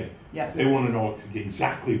the only thing. Yes, They want to know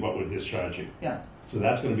exactly what we're discharging. yes, So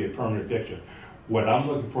that's going to be a permanent fixture. What I'm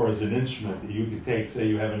looking for is an instrument that you could take, say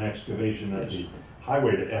you have an excavation at the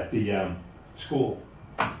highway, at the school.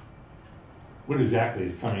 What exactly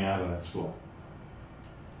is coming out of that school?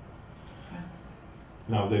 Okay.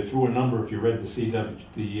 Now, they threw a number, if you read the CW,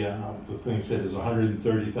 the thing said there's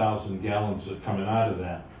 130,000 gallons that coming out of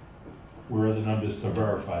that. Where are the numbers to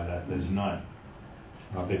verify that? There's none.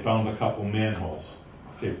 They found a couple manholes.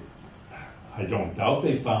 Okay, I don't doubt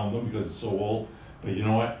they found them because it's so old, but you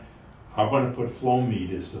know what? I'm gonna put flow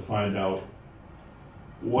meters to find out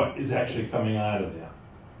what is actually coming out of there.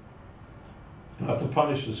 Not to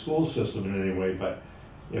punish the school system in any way, but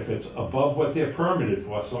if it's above what they're permitted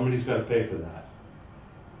for, somebody's gotta pay for that.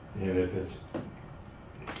 And if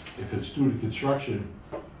it's due to construction,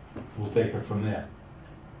 we'll take it from there.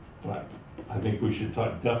 But I think we should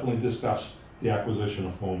definitely discuss the acquisition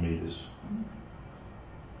of flow meters.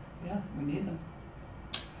 Yeah, we need them.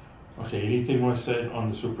 Okay, anything more said on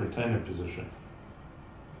the superintendent position?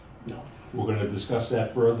 No. We're gonna discuss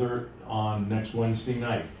that further on next Wednesday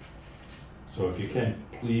night. So if you can,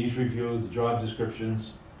 please review the job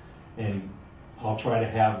descriptions, and I'll try to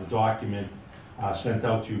have the document sent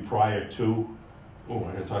out to you prior to, I'm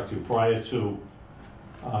gonna talk to you prior to,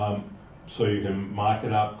 so you can mark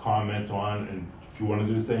it up, comment on, and if you wanna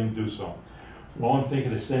do the thing, do so. While I'm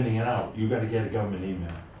thinking of sending it out, you gotta get a government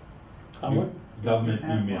email. Government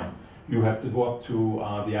email. You have to go up to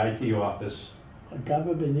the IT office. A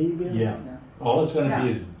government email? Yeah. All it's gonna be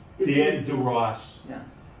is It's Dan easy. DeRoss Yeah.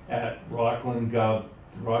 at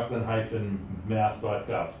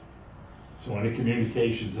rockland-mass.gov. So any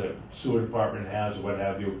communications that sewer department has, or what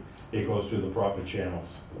have you, it goes through the proper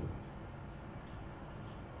channels.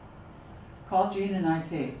 Call Gene and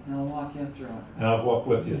IT, and they'll walk you through it. And I'll walk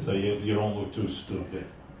with you so you don't look too stupid.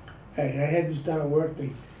 Hey, I had this down at work,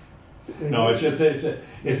 No, it's just, it's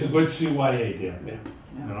a good CYA, Dan. Yeah.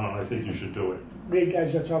 You know, I think you should do it. Great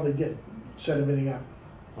guys, that's all they did, set everything up.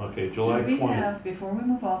 Okay, July Do we 20th. have, before we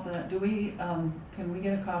move off of that, do we, can we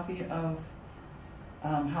get a copy of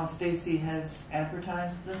how Stacy has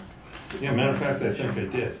advertised this? Yeah, matter of fact, I think I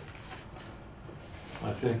did.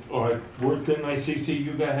 I think, didn't I CC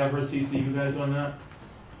you guys, have her CC you guys on that?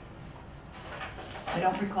 I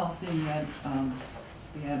don't recall seeing that,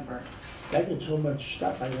 the advert. I get so much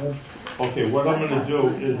stuff, I know. Okay, what I'm gonna do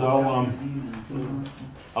is Email.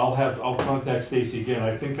 I'll contact Stacy again.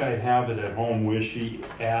 I think I have it at home where she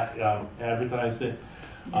advertised it.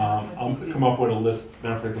 I'm gonna come up with a list.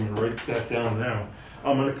 Matter of fact, I'm gonna write that down now.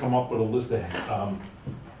 I'm gonna come up with a list of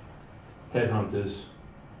headhunters.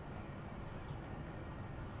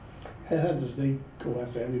 Headhunters, they go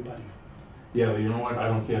after everybody. Yeah, but you know what? I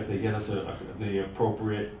don't care if they get us the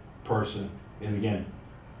appropriate person. And again,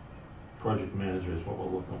 project manager is what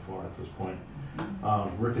we're looking for at this point.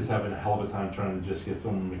 Rick is having a hell of a time trying to just get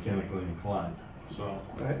someone mechanically inclined. So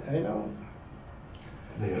I know.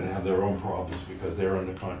 they have their own problems because they're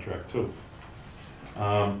under contract too.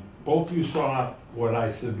 Both of you saw what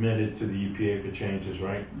I submitted to the EPA for changes,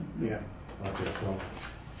 right? Yeah. Okay, so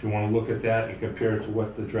if you want to look at that and compare it to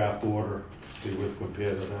what the draft order, see what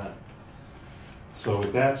compare to that. So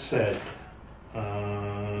with that said,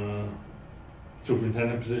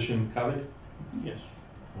 superintendent position covered? Yes.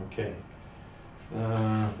 Okay.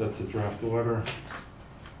 That's a draft order.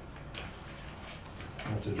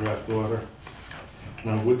 That's a draft order.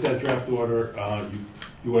 Now with that draft order,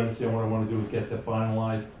 you understand what I want to do is get the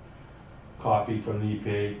finalized copy from the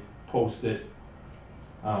EPA, post it.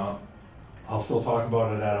 I'll still talk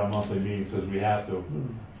about it at our monthly meeting because we have to,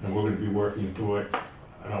 and we're going to be working through it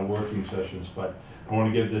in our working sessions, but I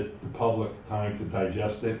want to give the public time to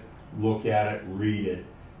digest it, look at it, read it,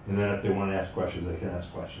 and then if they want to ask questions, they can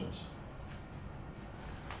ask questions.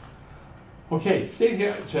 Okay, stay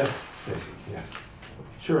here, Jeff. Yeah.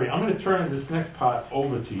 Sherry, I'm going to turn this next part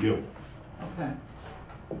over to you. Okay.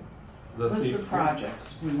 Let's List see. of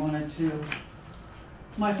projects. We wanted to,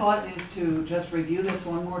 my thought is to just review this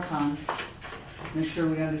one more time, make sure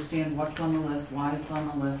we understand what's on the list, why it's on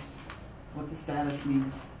the list, what the status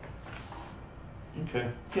means. Okay.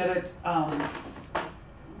 Get it,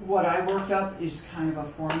 what I worked up is kind of a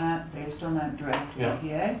format based on that draft Yeah.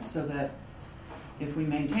 EPA, so that if we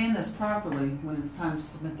maintain this properly, when it's time to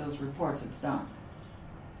submit those reports, it's done.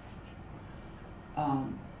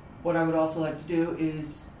 What I would also like to do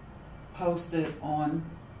is post it on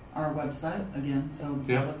our website again, so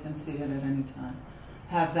the Yeah. public can see it at any time.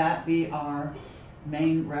 Have that be our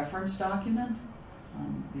main reference document,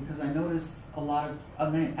 because I notice I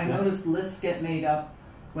Yeah. notice lists get made up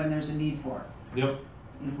when there's a need for it. Yep.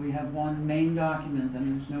 If we have one main document,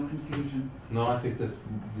 then there's no confusion. No, I think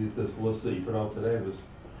this list that you put out today was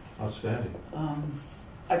outstanding.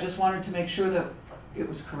 I just wanted to make sure that it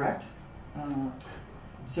was correct.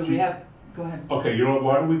 So we have, go ahead. Okay, you know what,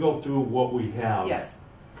 why don't we go through what we have Yes,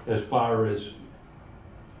 as far as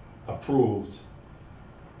approved?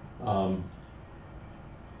 So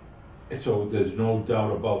there's no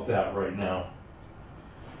doubt about that right now.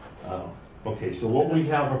 Okay, so what we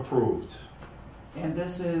have approved. and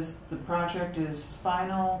the project is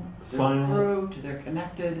final, they're Final. approved, they're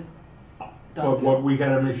connected. Done But what deal. we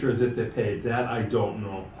gotta make sure is that they're paid, that I don't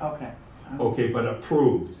know. Okay. Okay, but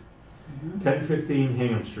approved. Mhm. 1015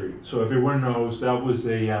 Hingham Street. So everyone knows that was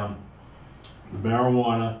a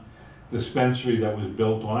marijuana dispensary that was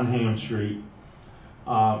built on Hingham Street.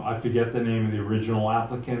 I forget the name of the original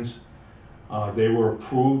applicants. They were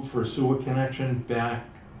approved for sewer connection back.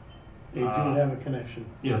 They do have a connection.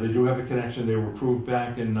 Yeah, they do have a connection. They were approved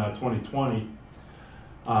back in 2020.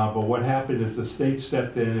 But what happened is the state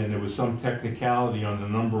stepped in and there was some technicality on the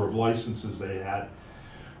number of licenses they had.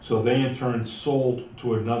 So they in turn sold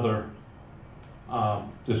to another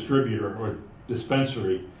distributor or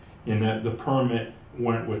dispensary, and that the permit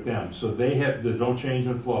went with them. So there's no change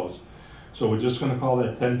in flows. So we're just gonna call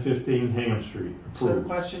that 1015 Hingham Street, So the approved.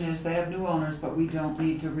 question is, they have new owners, but we don't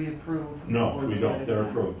need to reapprove? No, or we get don't, it they're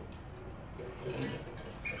back. approved.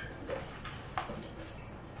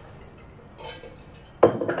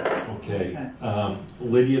 Okay,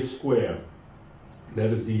 Lydia Square, that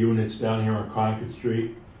is the units down here on Concord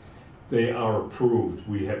Street. They are approved.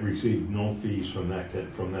 We have received no fees from that.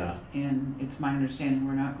 And it's my understanding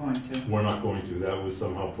we're not going to. We're not going to, that was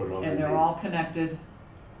somehow put on. And they're all connected?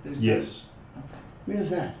 There's no- Yes. Okay. Where's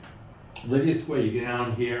that? Lydia Square, you get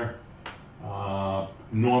down here,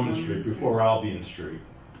 Norman Street, before Albion Street.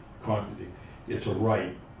 Concord. It's a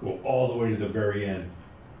right, go all the way to the very end.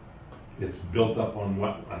 It's built up on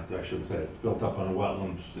I should say, it's built up on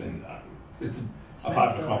wetlands, and it's It's a a nice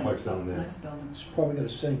apartment building. complex down there. Nice building. It's probably got a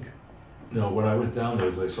sink. No, when I went down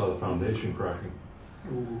there, I saw the foundation cracking.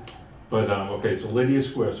 But, okay, so Lydia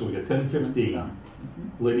Square, so we got 1015, Mhm.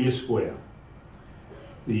 Lydia Square.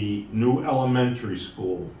 The new elementary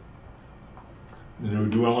school. The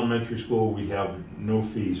new elementary school, we have no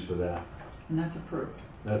fees for that. And that's approved.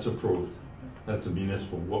 That's approved. That's a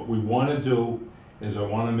municipal. What we want to do is I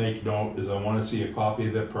want to make note, is I want to see a copy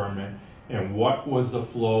of their permit and what was the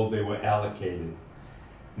flow they were allocated.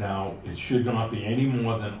 Now, it should not be any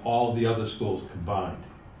more than all the other schools combined.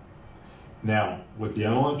 Now, with the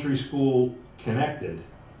elementary school connected,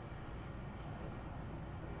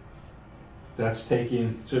 that's taking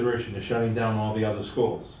into consideration the shutting down all the other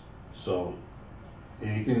schools. So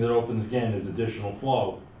anything that opens again is additional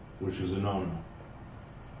flow, which is a no-no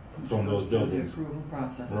from those Goes through the buildings. approval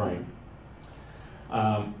process. Right.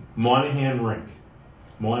 Monahan Rink.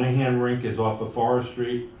 Monahan Rink is off of Forest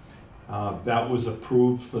Street. That was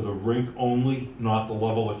approved for the rink only, not the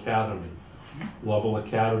Level Academy. Level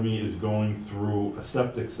Academy is going through a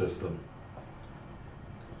septic system.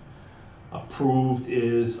 Approved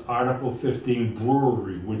is Article 15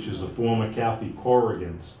 Brewery, which is a former Kathy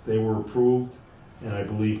Corrigan's. They were approved and I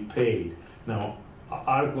believe paid. Now,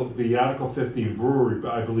 the Article 15 Brewery,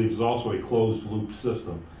 I believe, is also a closed loop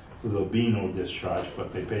system. So there'll be no discharge,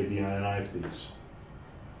 but they paid the I&I fees.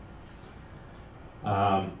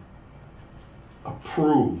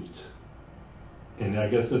 Approved, and I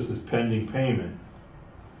guess this is pending payment,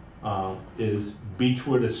 is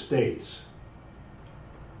Beechwood Estates.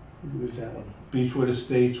 Where's that one? Beechwood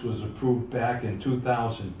Estates was approved back in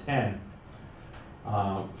 2010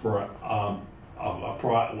 for a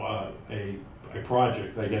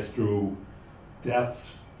project, I guess, through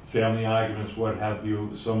deaths, family arguments, what have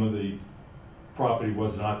you. Some of the property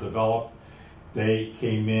was not developed. They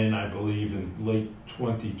came in, I believe, in late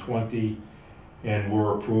 2020 and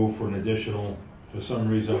were approved for an additional, for some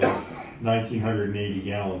reason, 1,980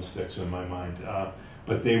 gallon sticks in my mind.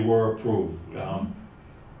 But they were approved.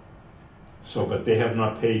 But they have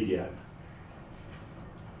not paid yet.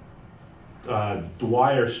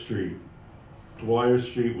 Dwyer Street. Dwyer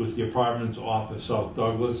Street was the apartments off of South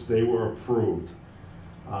Douglas. They were approved.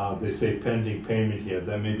 They say pending payment here.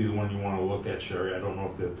 That may be the one you want to look at, Sherry. I don't know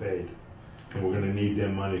if they're paid. And we're going to need their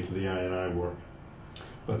money for the I&I work.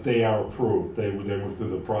 But they are approved. They went through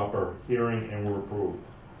the proper hearing and were approved.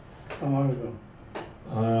 How long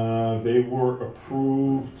ago? They were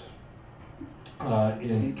approved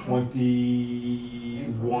in April?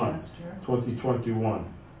 2021. Last year? 2021.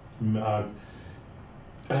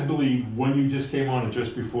 I believe when you just came on or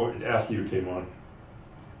just after you came on.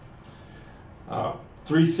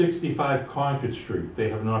 365 Concord Street, they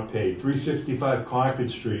have not paid. 365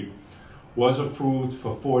 Concord Street was approved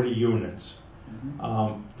for 40 units.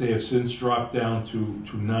 They have since dropped down to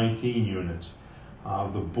 19 units.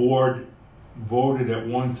 The board voted at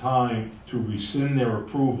one time to rescind their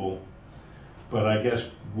approval, but I guess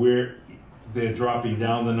they're dropping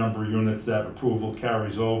down the number of units, that approval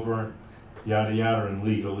carries over, yada yada, and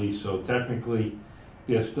legally. So technically,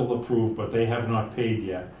 they're still approved, but they have not paid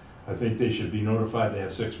yet. I think they should be notified. They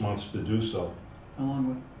have 6 months to do so. Along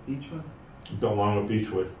with Beechwood? Along with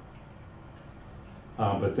Beechwood.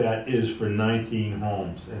 but that is for 19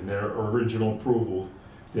 homes, and their original approval,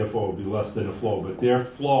 therefore, will be less than the flow. But their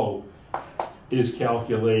flow is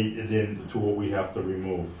calculated into what we have to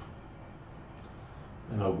remove.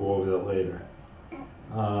 And I'll go over that later.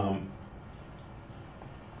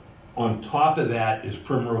 On top of that is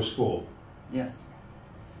Primrose School. Yes.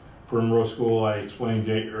 Primrose School, I explained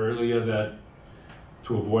earlier that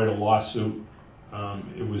to avoid a lawsuit,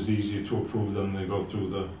 it was easier to approve them than go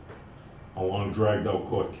through a long dragged out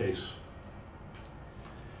court case.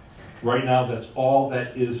 Right now, that's all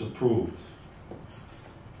that is approved.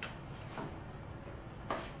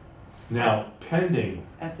 Now, pending.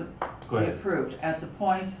 Go ahead. Approved. At the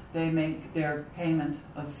point they make their payment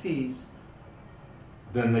of fees.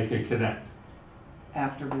 Then they can connect.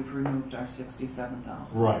 After we've removed our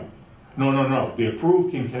 67,000. Right. No. The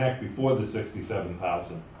approved can connect before the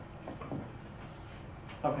 67,000.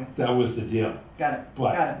 Okay. That was the deal. Got it.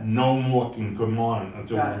 But Got it. no more can come on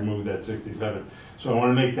until Got we it. remove that 67. So I want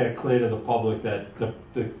to make that clear to the public that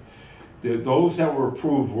those that were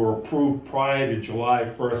approved prior to July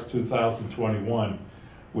 1st, 2021,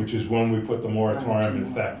 which is when we put the moratorium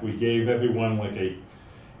in effect. We gave everyone like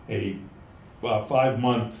a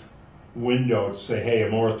 5-month window to say, hey, a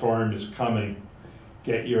moratorium is coming.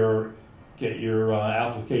 Get your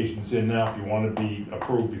applications in now if you want to be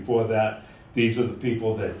approved before that. These are the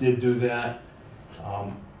people that did do that,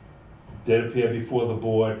 did appear before the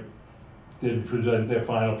board, did present their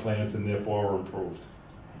final plans, and therefore were approved.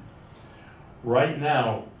 Right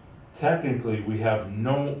now, technically, we have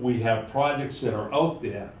projects that are out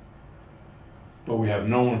there, but we have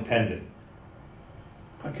no one pending.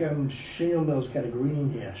 How come Shingle Mill's got a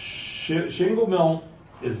green here? Shingle Mill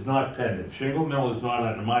is not pending. Shingle Mill is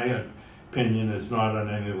not, in my opinion, is not on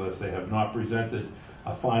any list. They have not presented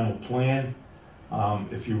a final plan.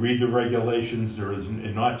 If you read the regulations, there is,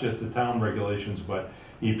 and not just the town regulations, but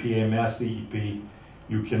EPA, Mass DEP,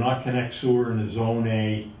 you cannot connect sewer in a Zone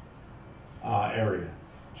A area.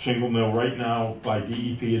 Shingle Mill right now by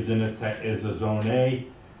DEP is is a Zone A.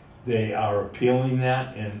 They are appealing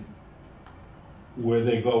that, and where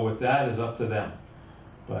they go with that is up to them.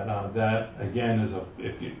 But that again is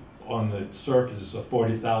on the surface is a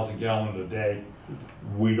 40,000 gallon a day.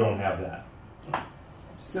 We don't have that.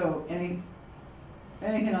 So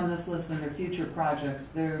anything on this list under future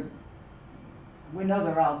projects, we know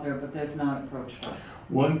they're out there, but they've not approached us.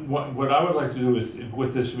 What I would like to do is,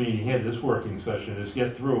 with this meeting here, this working session, is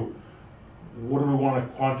get through what do we want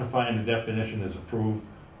to quantify in the definition as approved,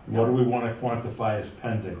 what do we want to quantify as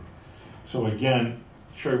pending. So again,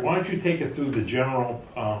 Sherry, why don't you take it through the general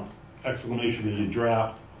explanation of your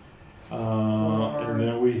draft, and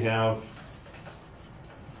then we have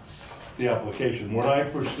the application. What I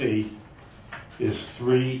foresee is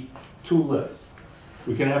two lists.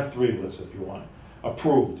 We can have 3 lists if you want.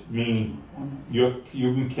 Approved, meaning you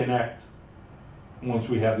can connect once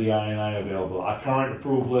we have the I&I available. Our current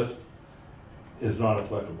approved list is not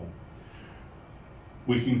applicable.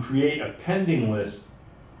 We can create a pending list,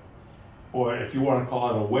 or if you want to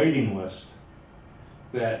call it a waiting list,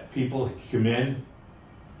 that people come in,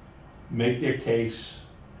 make their case,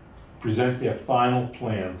 present their final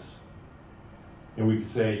plans, and we can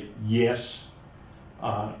say, yes,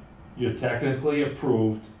 you're technically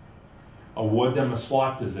approved, award them a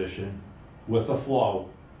slot position with a flow,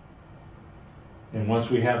 and once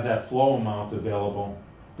we have that flow amount available,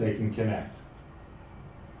 they can connect.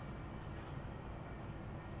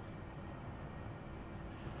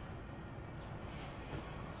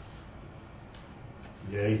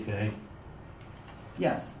 Yay, Kenny?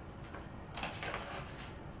 Yes.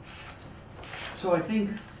 So I think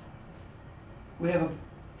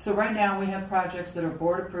so right now we have projects that are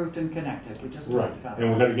board approved and connected. We just talked about that.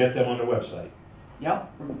 And we're going to get them on the website.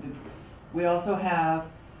 Yep. We also have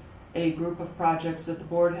a group of projects that the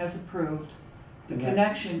board has approved. The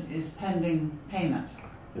connection is pending payment.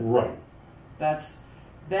 Right.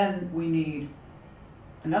 Then we need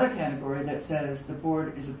another category that says the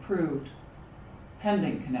board is approved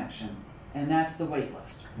pending connection, and that's the wait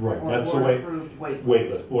list. Right. Or That's board the approved wait wait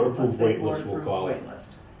list. list. Board approved wait list, we'll Board call approved it. wait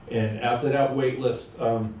list. And after that wait list,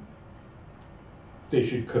 they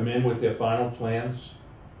should come in with their final plans,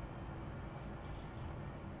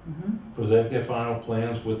 present their final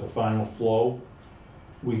plans with the final flow.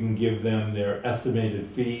 We can give them their estimated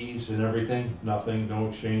fees and everything, no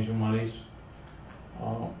exchange of monies.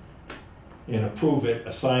 And approve it,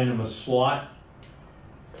 assign them a slot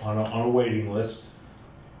on a waiting list.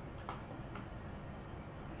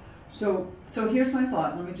 So here's my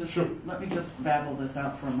thought. Let Sure. me just babble this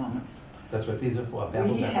out for a moment. That's what these are for.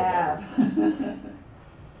 We have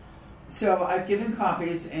So I've given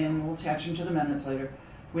copies, and we'll attach them to the minutes later.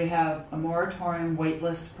 We have a moratorium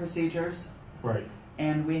waitlist procedures, Right.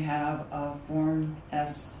 and we have a Form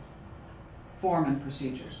S foreman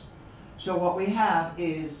procedures. So what we have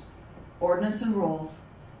is ordinance and rules,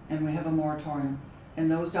 and we have a moratorium.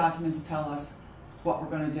 And those documents tell us what we're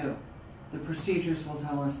going to do. The procedures will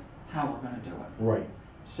tell us how we're going to do it. Right.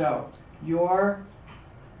 So you're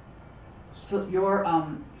setting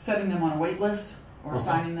them on a wait list or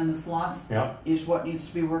assigning them to slots Yeah. is what needs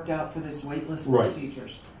to be worked out for this wait list Right.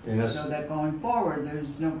 procedures. And that's, So that going forward,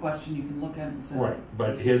 there's no question you can look at it and say, right,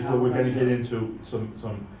 but this is here's how where we're gonna do get it. into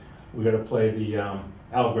we gotta play the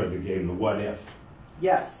algorithm game, the what if.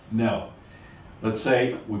 Yes. Now, let's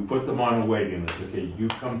say we put them on a waiting list, okay, you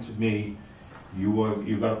come to me,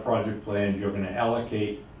 you got a project plan, you're gonna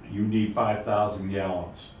allocate, you need 5,000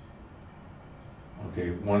 gallons.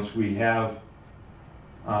 Okay, once we have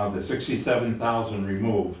the 67,000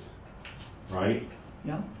 removed, right?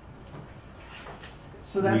 Yeah.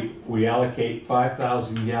 So that, We allocate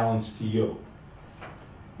 5,000 gallons to you.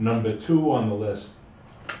 Number 2 on the list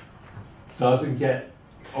doesn't get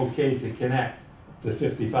okay to connect, the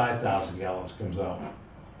 55,000 gallons comes out.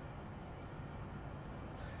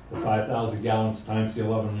 The 5,000 gallons times the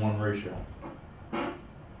 11:1 ratio.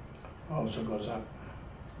 Oh, so it goes up.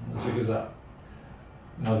 As it goes up.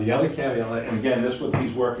 Now, the other caveat, and again, this with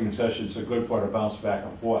these working sessions are good for to bounce back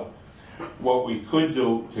and forth. What we could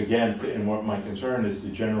do, and what my concern is to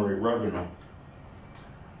generate revenue.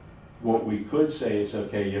 What we could say is,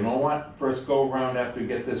 okay, you know what? First go around after we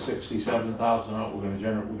get this 67,000 out, we're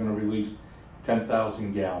gonna release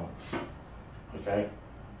 10,000 gallons. Okay?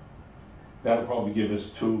 That'll probably give us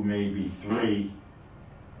 2, maybe 3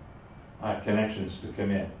 connections to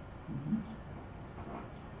come in.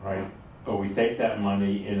 Right? But we take that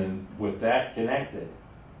money and with that connected,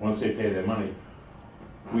 once they pay their money,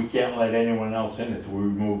 we can't let anyone else in it till we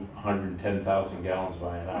remove 110,000 gallons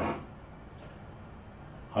by an hour.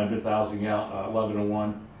 100,000 gallons,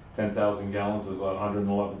 11:1, 10,000 gallons is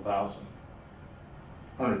 111,000.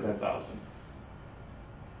 110,000.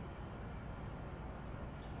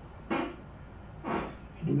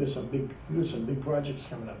 You got some big projects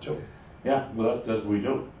coming up too. Yeah, well, that's what we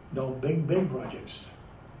do. No, big projects.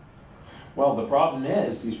 Well, the problem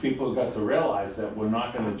is, these people have got to realize that we're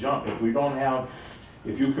not gonna jump. If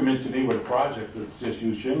you come into me with a project that's just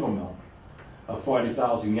use shingle mill of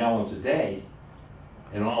 40,000 gallons a day,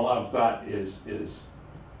 and all I've got is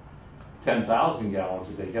 10,000 gallons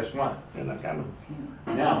a day, guess what? They're not coming.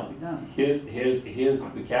 Now, here's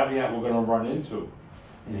the caveat we're gonna run into,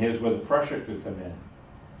 and here's where the pressure could come in.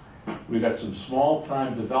 We've got some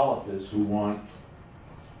small-time developers who want,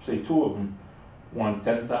 say 2 of them, want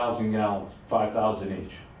 10,000 gallons, 5,000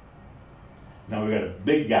 each. Now we got a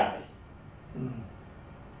big guy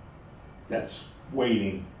that's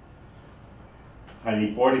waiting. I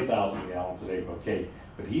need 40,000 gallons a day, okay,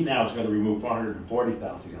 but he now is gonna remove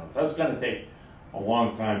 440,000 gallons. That's gonna take a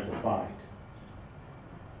long time to find.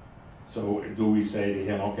 So do we say to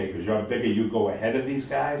him, okay, because you're bigger, you go ahead of these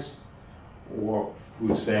guys? Or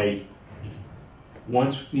we say,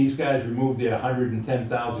 once these guys remove their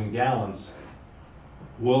 110,000 gallons,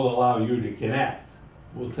 we'll allow you to connect.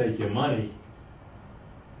 We'll take your money,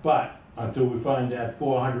 but until we find that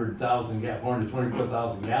 424,000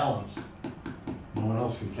 gallons, no one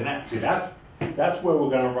else can connect. See, that's where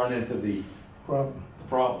we're gonna run into the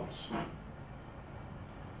problems.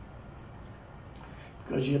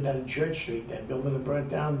 Because you had that in Church Street, that building that burnt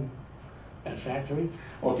down, that factory.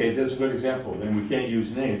 Okay, there's a good example, and we can't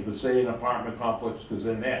use names, but say an apartment complex goes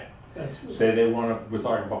in there. That's, Say they wanna, we're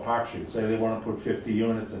talking about Park Street, say they wanna put 50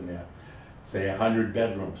 units in there. Say 100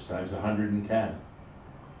 bedrooms times 110.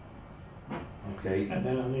 Okay, and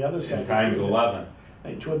then on the other side. and times 11.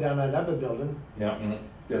 They tore down another building. Yeah,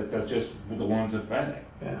 that's just the ones that pending.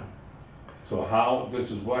 Yeah. So how, this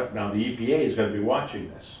is what, now the EPA is gonna be watching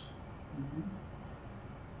this.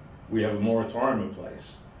 We have a moratorium in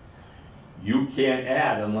place. You can't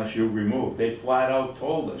add unless you remove. They flat out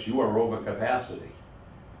told us, you are over capacity.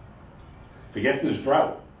 Forget this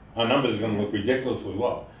drought. Our numbers are gonna look ridiculously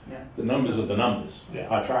low. Yeah. The numbers are the numbers. Yeah.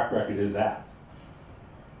 Our track record is that.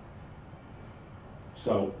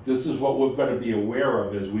 So this is what we've got to be aware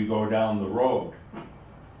of as we go down the road,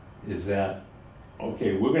 is that,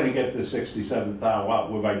 okay, we're gonna get the 67,000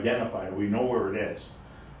 out, we've identified it, we know where it is.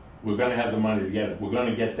 We're gonna have the money to get it, we're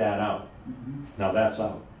gonna get that out. Now that's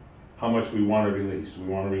out. How much we wanna release? We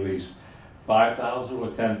wanna release 5,000 or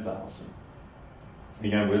 10,000?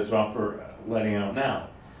 Again, it's not for letting out now,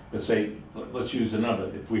 but say, let's use a number.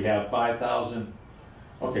 If we have 5,000,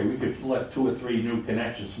 okay, we could let 2 or 3 new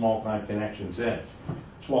connections, small-time connections in.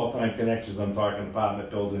 Small-time connections, I'm talking apartment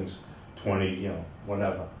buildings, 20, you know,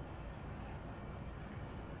 whatever.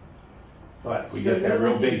 But we So get that you're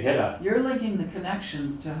real linking- big hitter. You're linking the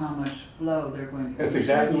connections to how much flow they're going to. That's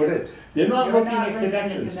exactly what it is. They're not You're looking not at linking the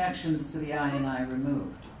connections. connections to the I&I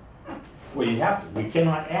removed. Well, you have to. We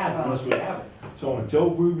cannot add unless we have it. So until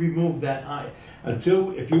we remove that,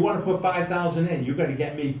 if you want to put 5,000 in, you got to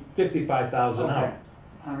get me 55,000 out. Okay.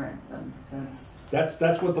 All right, then, that's,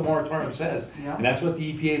 That's what the moratorium says, yeah, and that's what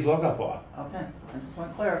the EPA is looking for. okay, I just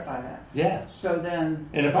want to clarify that. Yeah. So then,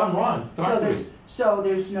 And if I'm wrong, talk to me. so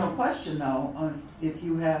there's no question though, of if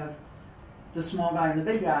you have the small guy and the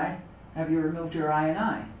big guy, have you removed your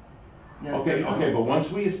I&I? Yes or Okay, no? okay, but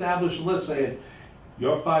once we establish a list saying,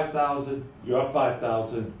 you're 5,000, you're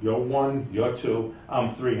 5,000, you're 1, you're 2,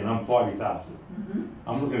 I'm 3, and I'm 40,000. Mhm.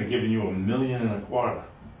 I'm looking at giving you $1.25 million.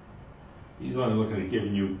 He's only looking at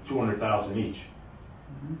giving you 200,000 each.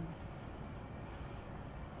 Mhm.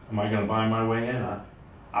 Am I gonna buy my way in?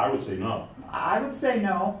 I would say no. I would say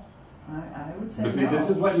no. I would say But no. this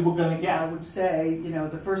is what you were gonna I get. would say, you know,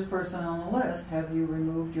 the first person on the list, have you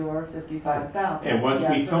removed your 55,000? And once we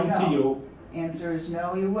Yes or come to no? you, Answer is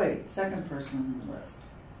no, you wait. Second person on the list.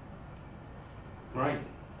 right,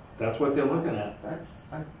 that's what they're looking at.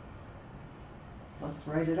 Let's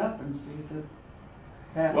write it up and see if it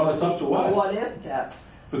passes. Well, it's up to the us. What if test?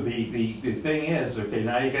 But the thing is, okay,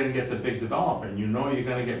 now you're gonna get the big developer, and you know we're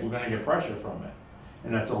gonna get pressure from it.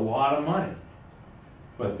 And that's a lot of money.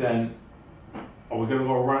 But then, are we gonna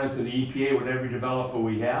go run into the EPA with every developer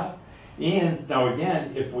we have? And now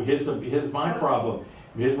again, here's my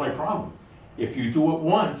problem. If you do it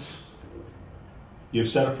once, you've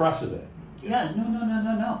set a precedent. Yeah,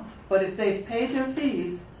 no. But if they've paid their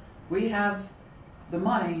fees, we have the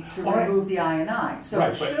money to All right. remove the I&I. So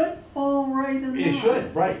Right, it but- should fall right in line. It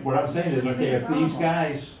should, right, what I'm saying is, Shouldn't be okay, a if these problem.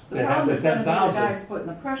 guys The that have problem the is gonna be the 10,000, guys putting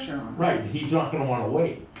the pressure on us. right, he's not gonna wanna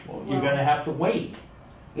wait. Well, you're Well, gonna have to wait.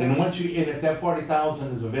 And if that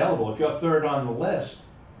 40,000 is available, if you're third on the list,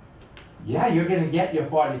 yeah, you're gonna get your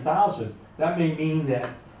 40,000. That may mean that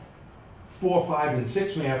 4, 5, and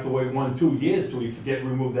 6 may have to wait 1, 2 years till we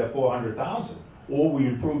remove that 400,000. Or we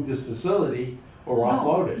improve this facility or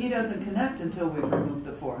offload No, it. he doesn't connect until we've removed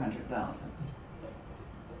the 400,000.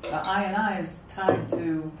 The I&I is tied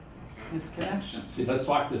to his connection. See, let's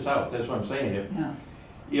talk this out, that's what I'm saying. Yeah,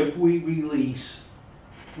 If we release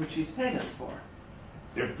which he's paid us for.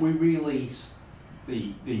 the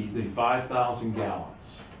 5,000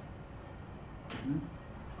 gallons, Mhm.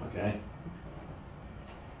 okay?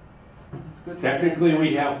 It's good for Technically, him.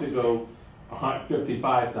 we have to go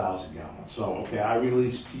 55,000 gallons. So, okay, I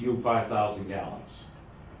release to you 5,000 gallons.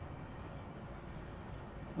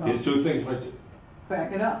 Well, Here's 2 things, but,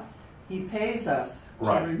 back it up. He pays us to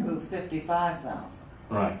Right. remove 55,000.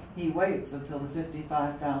 right. He waits until the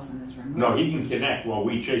 55,000 is removed. No, he can connect while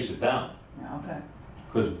we chase it down. Yeah, okay.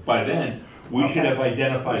 Because by then, we should Okay. have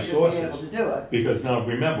identified We should be able to sources. do it. Because now,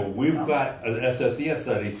 remember, we've No. got an SSES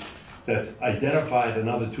study that's identified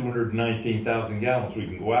another 219,000 gallons we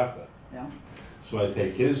can go after. Yeah. So I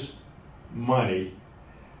take his money,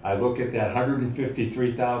 I look at that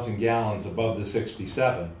 153,000 gallons above the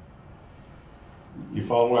 67. You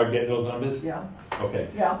follow where I'm getting those numbers? Yeah. Okay,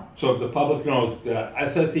 Yeah. so the public knows, the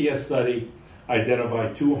SSES study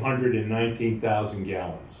identified 219,000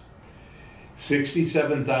 gallons.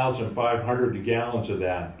 67,500 gallons of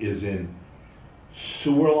that is in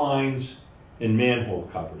sewer lines and manhole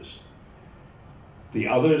covers. The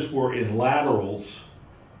others were in laterals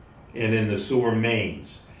and in the sewer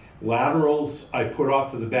mains. Laterals I put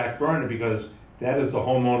off to the back burner because that is the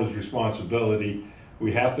homeowner's responsibility.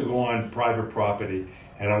 We have to go on private property,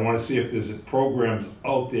 and I want to see if there's programs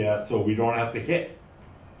out there so we don't have to hit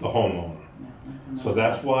the homeowner. Yeah, that's So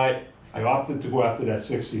that's why I opted to go after that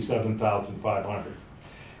 67,500.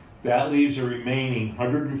 That leaves a remaining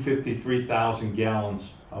 153,000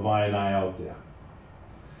 gallons of I&I out there.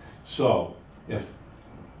 So if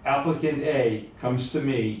applicant A comes to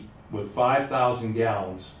me with 5,000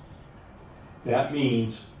 gallons, that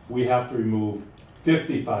means we have to remove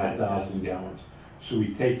 55,000 gallons. So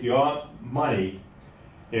we take your money,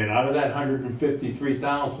 and out of that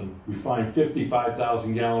 153,000, we find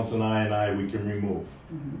 55,000 gallons of I&I we can remove.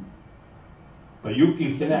 Mhm. But you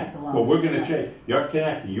can connect, That's a lot but we're to gonna connect. chase, you're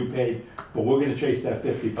connecting, you paid, but we're gonna chase that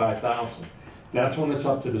 55,000. That's when it's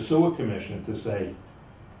up to the sewer commission to say,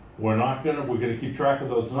 we're gonna keep track of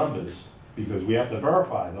those numbers, because we have to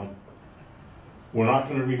verify them. We're not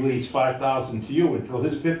gonna release 5,000 to you until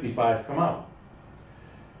his 55 come out.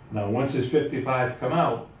 Now, once his 55 come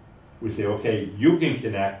out, we say, okay, you can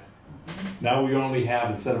connect, Now we only have,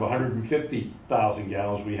 instead of 150,000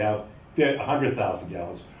 gallons, we have 100,000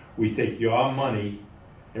 gallons. We take your money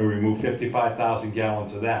and remove 55,000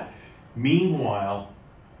 gallons of that. Meanwhile,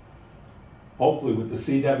 hopefully with the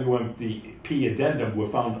CWMP addendum, we've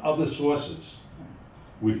found other sources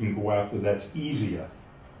we can go after that's easier.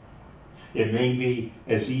 It may be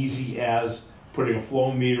as easy as putting a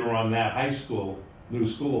flow meter on that high school, new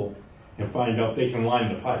school, and find out they can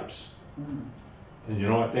line the pipes. And you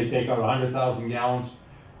know what, they take out 100,000 gallons,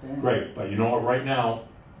 great, but you know what, right now,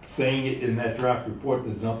 saying it in that draft report,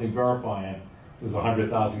 there's nothing verifying, there's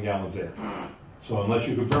 100,000 gallons there. So unless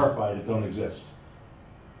you can verify it, it don't exist.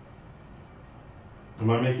 Am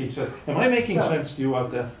I making sense? Am I making sense to you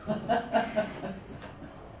out there?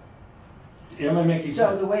 Am I making So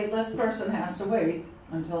sense? the wait list person has to wait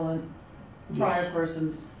until the prior Yes.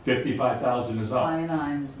 person's 55,000 is up.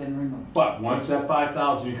 I-9 has been removed. But once that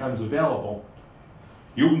 5,000 becomes available,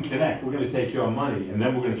 you can connect. We're gonna take your money, and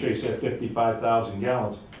then we're gonna chase that 55,000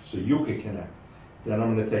 gallons so you can connect. Then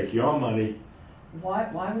I'm gonna take your money. Why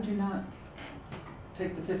would you not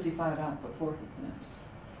take the 55 out before he connects?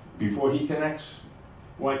 Before he connects,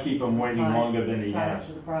 why keep him waiting longer than he Tie it has?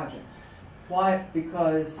 to the project. Why?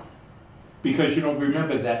 Because Because you don't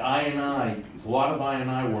remember that I&I, it's a lot of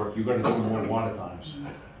I&I work, you gotta do more water times.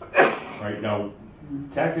 Right now,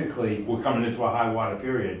 technically, we're coming into a high water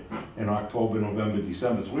period in October, November,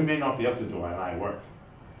 December, so we may not be up to do I&I work.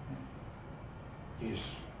 Yes.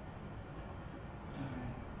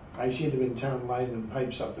 I see them in town lining the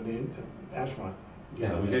pipes up in Ashmont.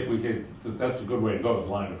 Yeah, we could, that's a good way to go, is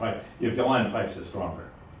line the pipe. If you line the pipes, it's stronger.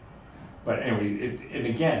 But anyway, and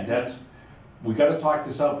again, we gotta talk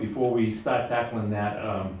this out before we start tackling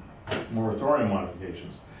that, moratorium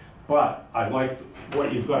modifications. But I liked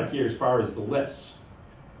what you've got here as far as the lists.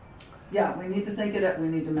 yeah, we need to think it up. We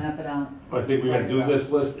need to map it out. I think we gotta do this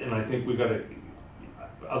list, and I think we gotta,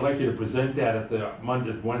 I'd like you to present that at the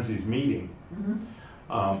Wednesday's meeting.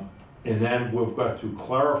 And then we've got to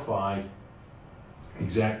clarify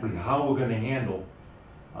exactly how we're gonna handle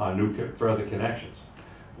further connections.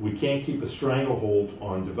 We can't keep a stranglehold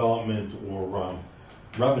on development or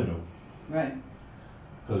revenue, Right.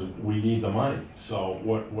 because we need the money. So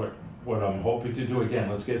what I'm hoping to do, again,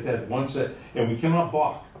 let's get that one set, and we cannot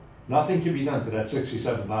balk. Nothing can be done till that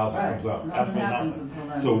 67,000 Right. comes up. Nothing Absolutely happens nothing.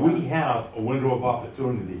 until then. So we have a window of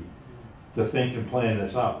opportunity to think and plan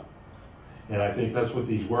this out. And I think that's what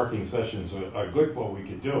these working sessions are good for. We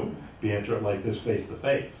could do, be intro like this face to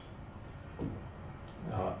face.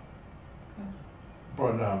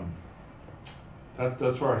 But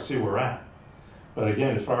that's where I see we're at. But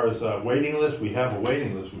again, as far as waiting list, we have a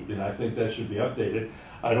waiting list, and I think that should be updated.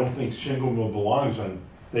 I don't think Shingle Mill belongs on.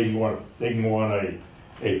 They can go on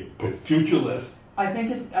a future list. I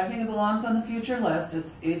think it belongs on the future list.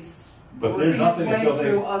 It's But working there's nothing its way until they-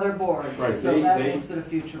 through other boards, Right, so they- that they- makes it a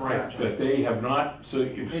future Right, project. but they have not. So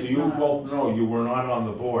It's you not. both know you were not on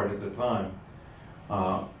the board at the time.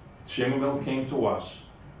 Shingle Mill came to us.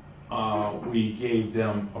 We gave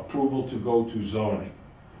them approval to go to zoning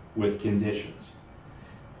with conditions.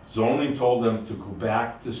 Zoning told them to go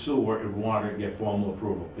back to sewer and water and get formal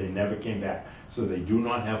approval. They never came back. So they do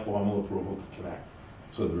not have formal approval to connect.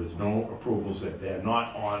 So there is no approvals there. They are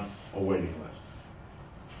not on a waiting list.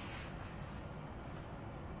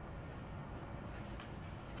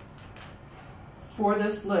 For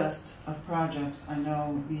this list of projects, I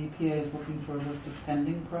know the EPA is looking for a list of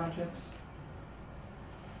pending projects.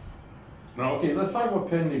 Now, okay, let's talk about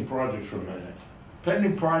pending projects for a minute.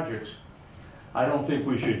 Pending projects, I don't think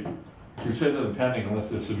we should consider them pending unless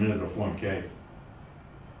they're submitted to Form K.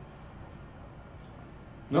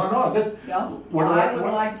 No, that, Yeah, What do I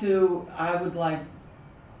would like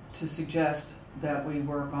to suggest that we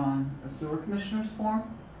work on a sewer commissioner's form.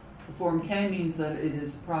 The Form K means that it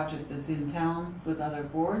is a project that's in town with other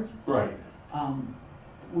boards. right.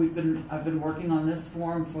 I've been working on this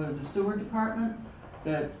form for the sewer department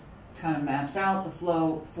that kind of maps out the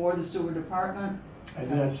flow for the sewer department. And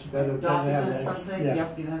that's better. Documents some things, Yeah.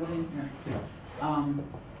 yep, you have it in here.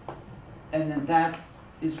 Yeah. And then that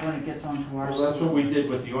is when it gets onto our. Well, that's what we sewer did list.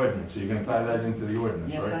 with the ordinance, so you're gonna tie that into the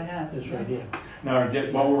ordinance, right? Yes, I have. That's right here. Now,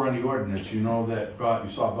 while we're on the ordinance, you know that you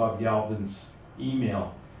saw Bob Galvin's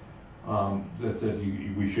email that said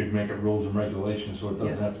we should make it rules and regulations so it doesn't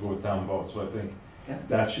Yes. have to go with town vote. So I think Yes,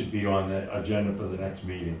 that should be on the agenda for the next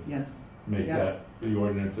meeting. yes, Make Yes. that the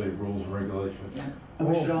ordinance a rules and regulations. yeah. And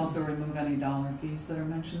we should also remove any dollar fees that are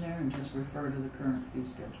mentioned there and just refer to the current fee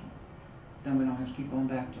schedule. Then we don't have to keep going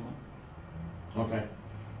back to them. Okay.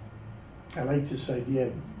 I like this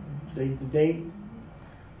idea. The date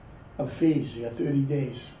of fees, you have 30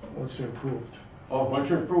 days once they're approved. Oh, once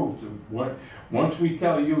you're approved, once we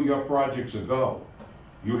tell you your project's a go,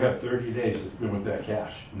 you have 30 days to spend with that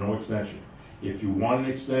cash, no extension. If you want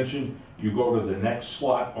an extension, you go to the next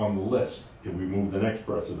slot on the list, and we move the next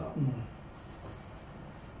person up.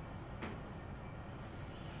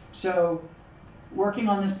 So, working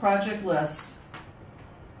on this project list,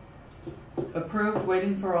 approved,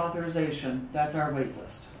 waiting for authorization, that's our wait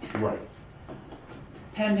list. Right.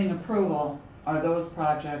 Pending approval are those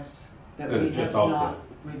projects that That are we just have out not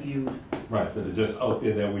reviewed. Right, that are just out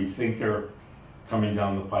there that we think are coming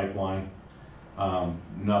down the pipeline.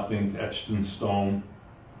 Nothing's etched in stone.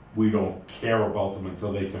 We don't care about them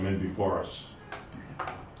until they come in before us.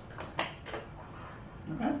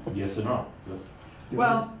 Okay? Yes or no? Yes.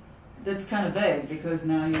 Well, that's kind of vague, because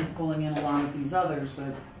now you're pulling in a lot of these others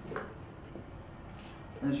that,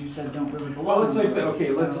 as you said, don't really belong. Well, let's to take, us, okay,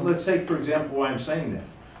 so- let's take, for example, why I'm saying that.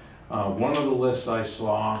 One of the lists I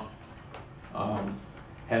saw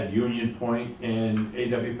had Union Point and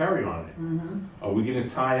A.W. Perry on it. Mhm. Are we gonna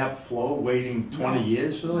tie up Flo waiting 20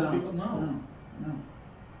 years for those people? No.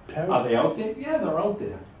 No. Are they out there? Yeah, they're out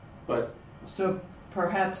there. But, So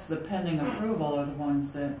perhaps the pending approval are the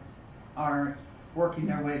ones that are working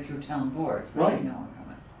their way through town boards, that Right. we know are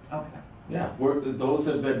coming. Okay. yeah, those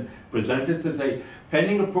have been presented to say,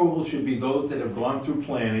 pending approval should be those that have gone through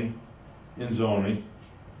planning and zoning,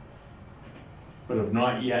 but have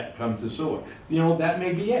not yet come to sewer. You know, that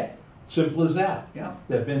may be it. Simple as that. Yeah.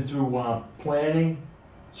 They've been through planning,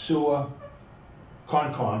 sewer,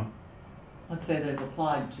 Concom. Let's say they've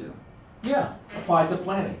applied to. Yeah, applied to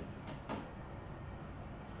planning.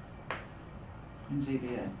 In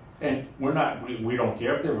ZBA. And we're not, we don't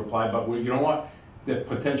care if they've applied, but you know what? They're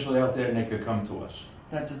potentially out there and they could come to us.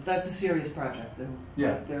 That's a serious project.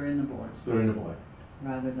 Yeah, They're in the boards they're in the board.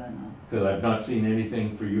 rather than. Because I've not seen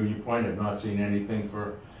anything for Union Point, I've not seen anything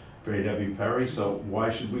for A.W. Perry, so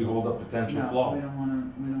why should we hold up potential No, flaw? we don't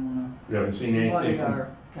want We haven't seen to anything muddy from,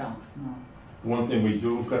 our calcs. No. one thing we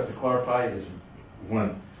do got to clarify is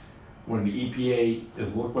when the EPA is,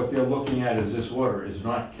 what they're looking at is this water is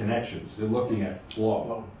not connections, they're looking at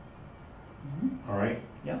flow, Mm-hmm. all right?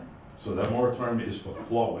 Yep. So that moratorium is for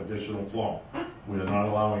flow, additional flow. We are not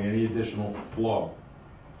allowing any additional flow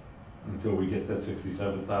until we get that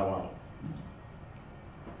 67th hour out.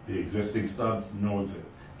 The existing stubs,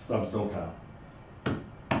 stubs don't count.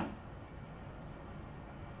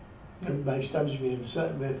 And by stubs, you mean,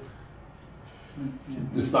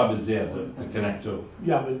 The stub is there to connect to.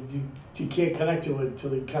 yeah, but you can't connect to it until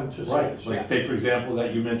they come to Right, us. like take for example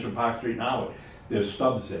that you mentioned Park Street and Howard, there's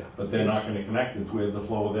stubs there, but they're not gonna connect until we have the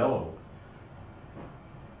flow available.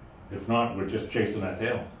 If not, we're just chasing that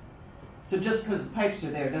tail. So just because pipes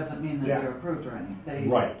are there doesn't mean that Yeah. they're approved or anything. They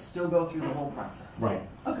Right. still go through the whole process. Right.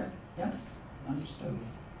 Okay. Yeah. Understood.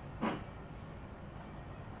 All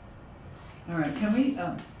right. Can we?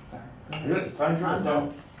 Sorry. Go ahead. Yeah, the time's I'm running done.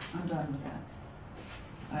 down. I'm done with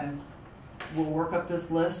that. We'll work up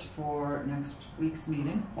this list for next week's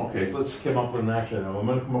meeting. Okay, so let's come up with an action item. I'm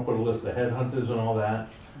gonna come up with a list of headhunters and all that.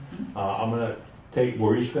 Mm-hmm. I'm gonna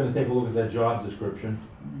we're each gonna take a look at that job description.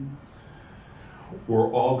 Mm-hmm. We're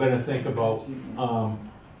all gonna think about,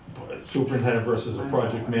 superintendent versus a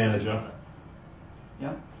project manager.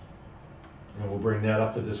 Yep. And we'll bring that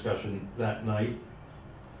up to discussion that night.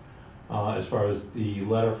 As far as the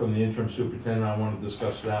letter from the interim superintendent, I want to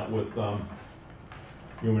discuss that with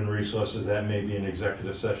Human Resources. That may be an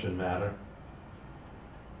executive session matter.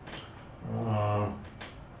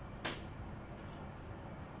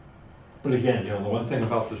 But again, the one thing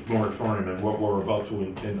about this moratorium and what we're about to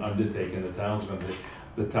undertake, and the town's going to,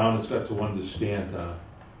 the town has got to understand,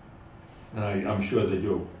 and I'm sure they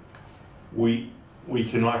do. We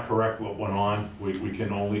cannot correct what went on.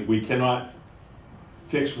 We cannot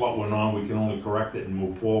fix what went on. We can only correct it and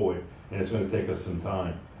move forward, and it's going to take us some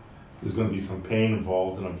time. There's going to be some pain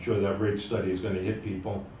involved, and I'm sure that ridge study is going to hit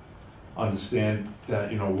people. Understand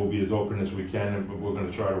that we'll be as open as we can, and we're going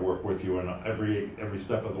to try to work with you in every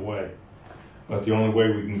step of the way. But the only way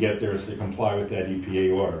we can get there is to comply with that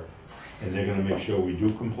EPA order, and they're going to make sure we do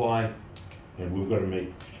comply, and we've got to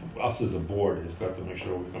make us as a board has got to make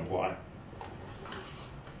sure we comply.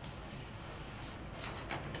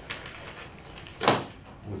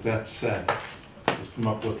 With that said, let's come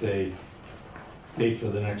up with a date for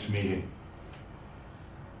the next meeting,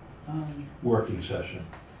 working session.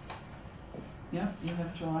 Yeah, you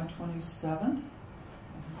have July 27th. I'm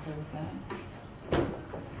okay with that.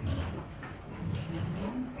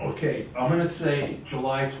 Okay, I'm gonna say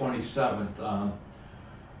July 27th.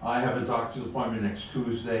 I have a doctor's appointment next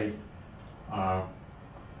Tuesday.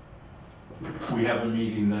 We have a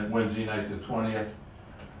meeting that Wednesday night, the 20th.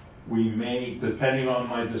 we may, depending on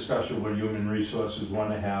my discussion with Human Resources,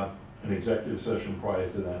 want to have an executive session prior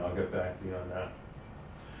to that. I'll get back to you on that.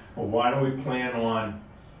 Well, why don't we plan on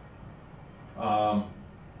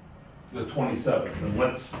the 27th?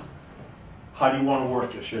 And how do you want to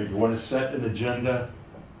work this year? You want to set an agenda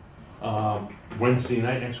Wednesday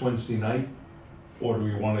night, next Wednesday night? Or do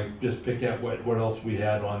we want to just pick at what else we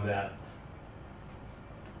had on that?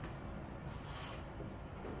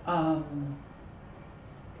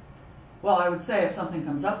 Well, I would say if something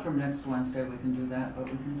comes up from next Wednesday, we can do that, but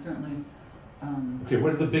we can certainly. Okay,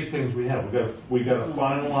 what are the big things we have? We got to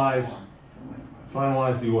finalize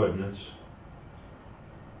the ordinance.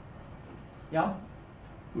 Yeah.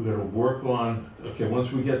 We got to work on, okay,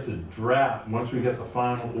 once we get the draft, once we get the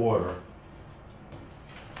final order,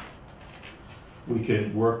 we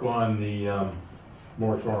can work on the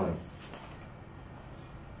moratorium.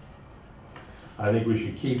 I think we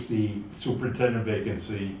should keep the superintendent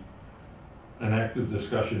vacancy an active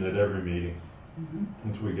discussion at every meeting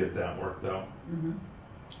once we get that worked out.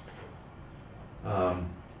 I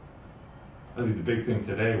think the big thing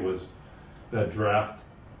today was that draft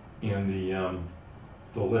and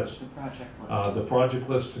the list. The project list. The project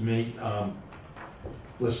list to me,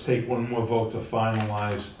 let's take one more vote to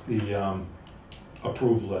finalize the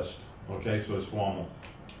approved list. Okay, so it's formal.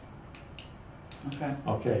 Okay.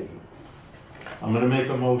 Okay. I'm going to make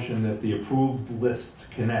a motion that the approved list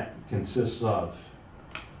consists of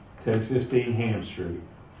 1015 Ham Street,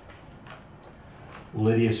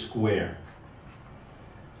 Lydia Square,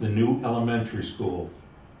 the new elementary school,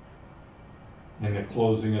 and the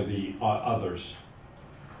closing of the others,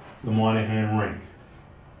 the Monahan Rink,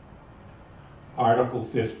 Article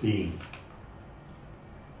 15,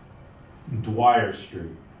 Dwyer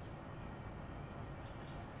Street,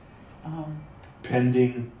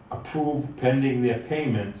 pending their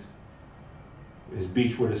payment is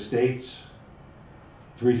Beechwood Estates,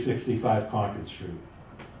 365 Concord Street.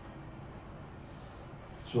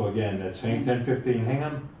 So again, that's 1015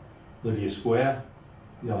 Hingham, Lydia Square,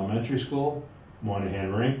 the elementary school,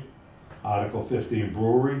 Monahan Rink, Article 15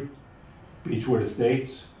 Brewery, Beechwood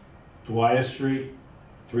Estates, Dwyer Street,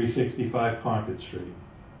 365 Concord Street.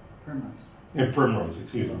 Primrose. And Primrose,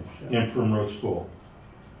 excuse me, and Primrose School.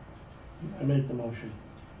 I make the motion.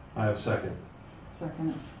 I have a second.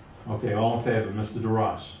 Second. Okay, all in favor, Mr.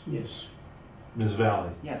 DeRoss, Yes. Ms. Valley,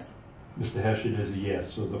 Yes. Mr. Hessian is a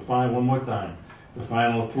yes. So one more time, the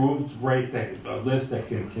final approved rate list that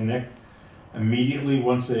can connect immediately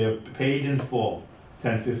once they have paid in full: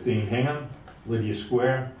 1015 Hingham, Lydia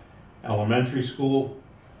Square, Elementary School,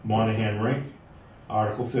 Monahan Rink,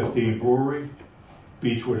 Article 15 Brewery,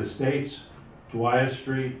 Beechwood Estates, Dwyer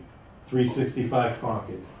Street, 365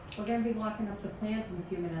 Concord. We're gonna be locking up the plant in a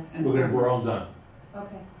few minutes. We're all done.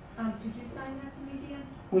 Okay. Did you sign that for me, Dan?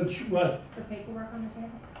 What? The paperwork on the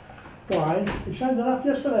table? Why? You signed it off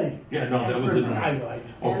yesterday. Yeah, no, that was it. I lied.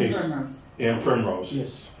 Okay, And Primrose. and Primrose.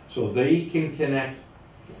 Yes. So they can connect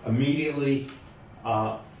immediately.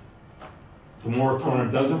 The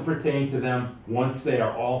moratorium doesn't pertain to them once they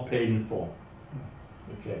are all paid in full.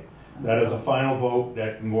 Okay, that is a final vote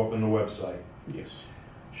that can go up on the website. Yes.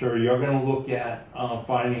 Sure, you're gonna look at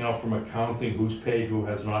finding out from accounting who's paid, who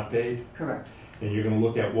has not paid, Correct. and you're gonna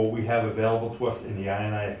look at what we have available to us in the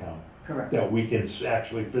I&I account Correct. that we can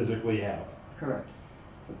actually physically have. Correct.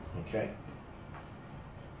 Okay.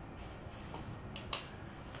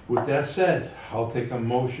 With that said, I'll take a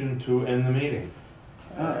motion to end the meeting.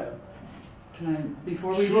 Can I,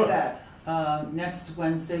 before we Sure. do that, next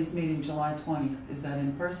Wednesday's meeting, July 20th, is that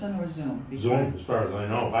in person or Zoom? Zoom, as far as I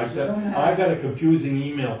know. I Zoom got has- a confusing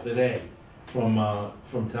email today from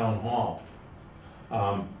Town Hall.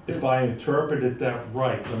 If I interpreted that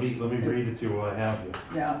right, let me read it to you while I have you.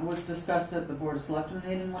 Yeah, it was discussed at the Board of Selectmen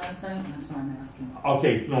meeting last night, and that's why I'm asking.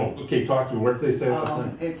 Okay, talk to me. What did they say last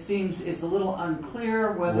night? It seems it's a little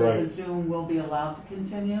unclear whether Right. the Zoom will be allowed to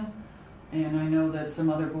continue. And I know that some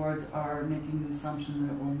other boards are making the assumption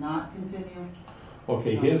that it will not continue.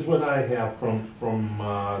 Okay, here's what I have from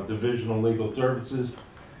Division of Legal Services,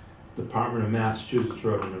 Department of Massachusetts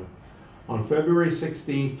Revenue. On February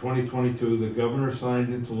 16, 2022, the governor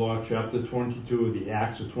signed into law Chapter 22 of the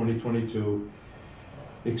Acts of 2022,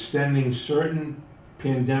 extending certain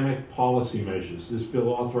pandemic policy measures. This bill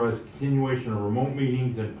authorized continuation of remote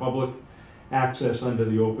meetings and public access under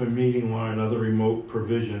the open meeting law and other remote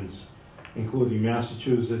provisions, including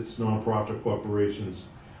Massachusetts nonprofit corporations,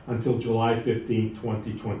 until July 15,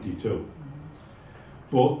 2022.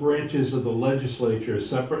 Both branches of the legislature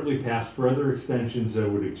separately passed further extensions that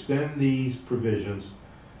would extend these provisions,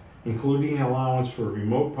 including allowance for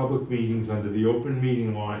remote public meetings under the open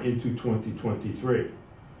meeting law, into 2023.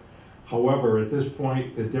 However, at this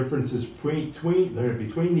point, the differences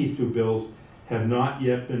between these two bills have not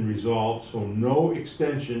yet been resolved, so no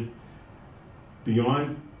extension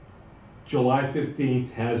beyond July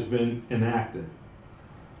 15th has been enacted.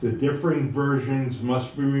 The differing versions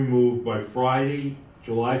must be removed by Friday,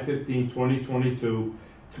 July 15, 2022,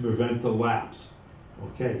 to prevent the lapse.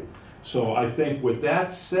 Okay, so I think with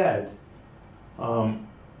that said, the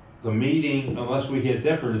meeting, unless we hear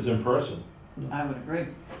different, is in person. I would agree.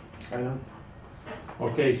 I know.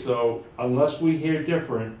 Okay, so unless we hear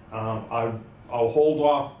different, I'll hold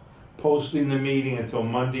off posting the meeting until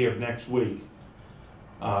Monday of next week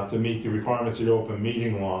to meet the requirements of the open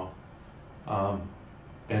meeting law.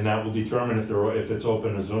 And that will determine if it's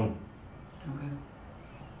open to Zoom. Okay.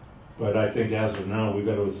 But I think as of now, we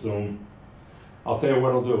got to assume. I'll tell you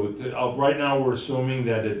what I'll do. Right now, we're assuming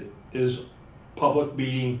that it is public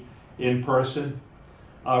meeting in person.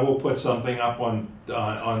 I will put something up on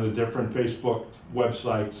the different Facebook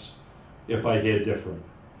websites if I hear different.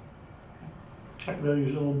 We'll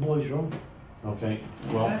use the little boys' room. Okay.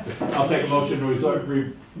 Well, I'll take a motion to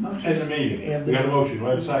end the meeting. We got a motion. Do I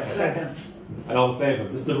have a second? Second. All in favor?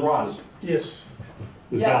 Mr. Ross? Yes.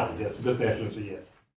 Ms. Yes. Valley? Yes. Mr. Ashton, yes.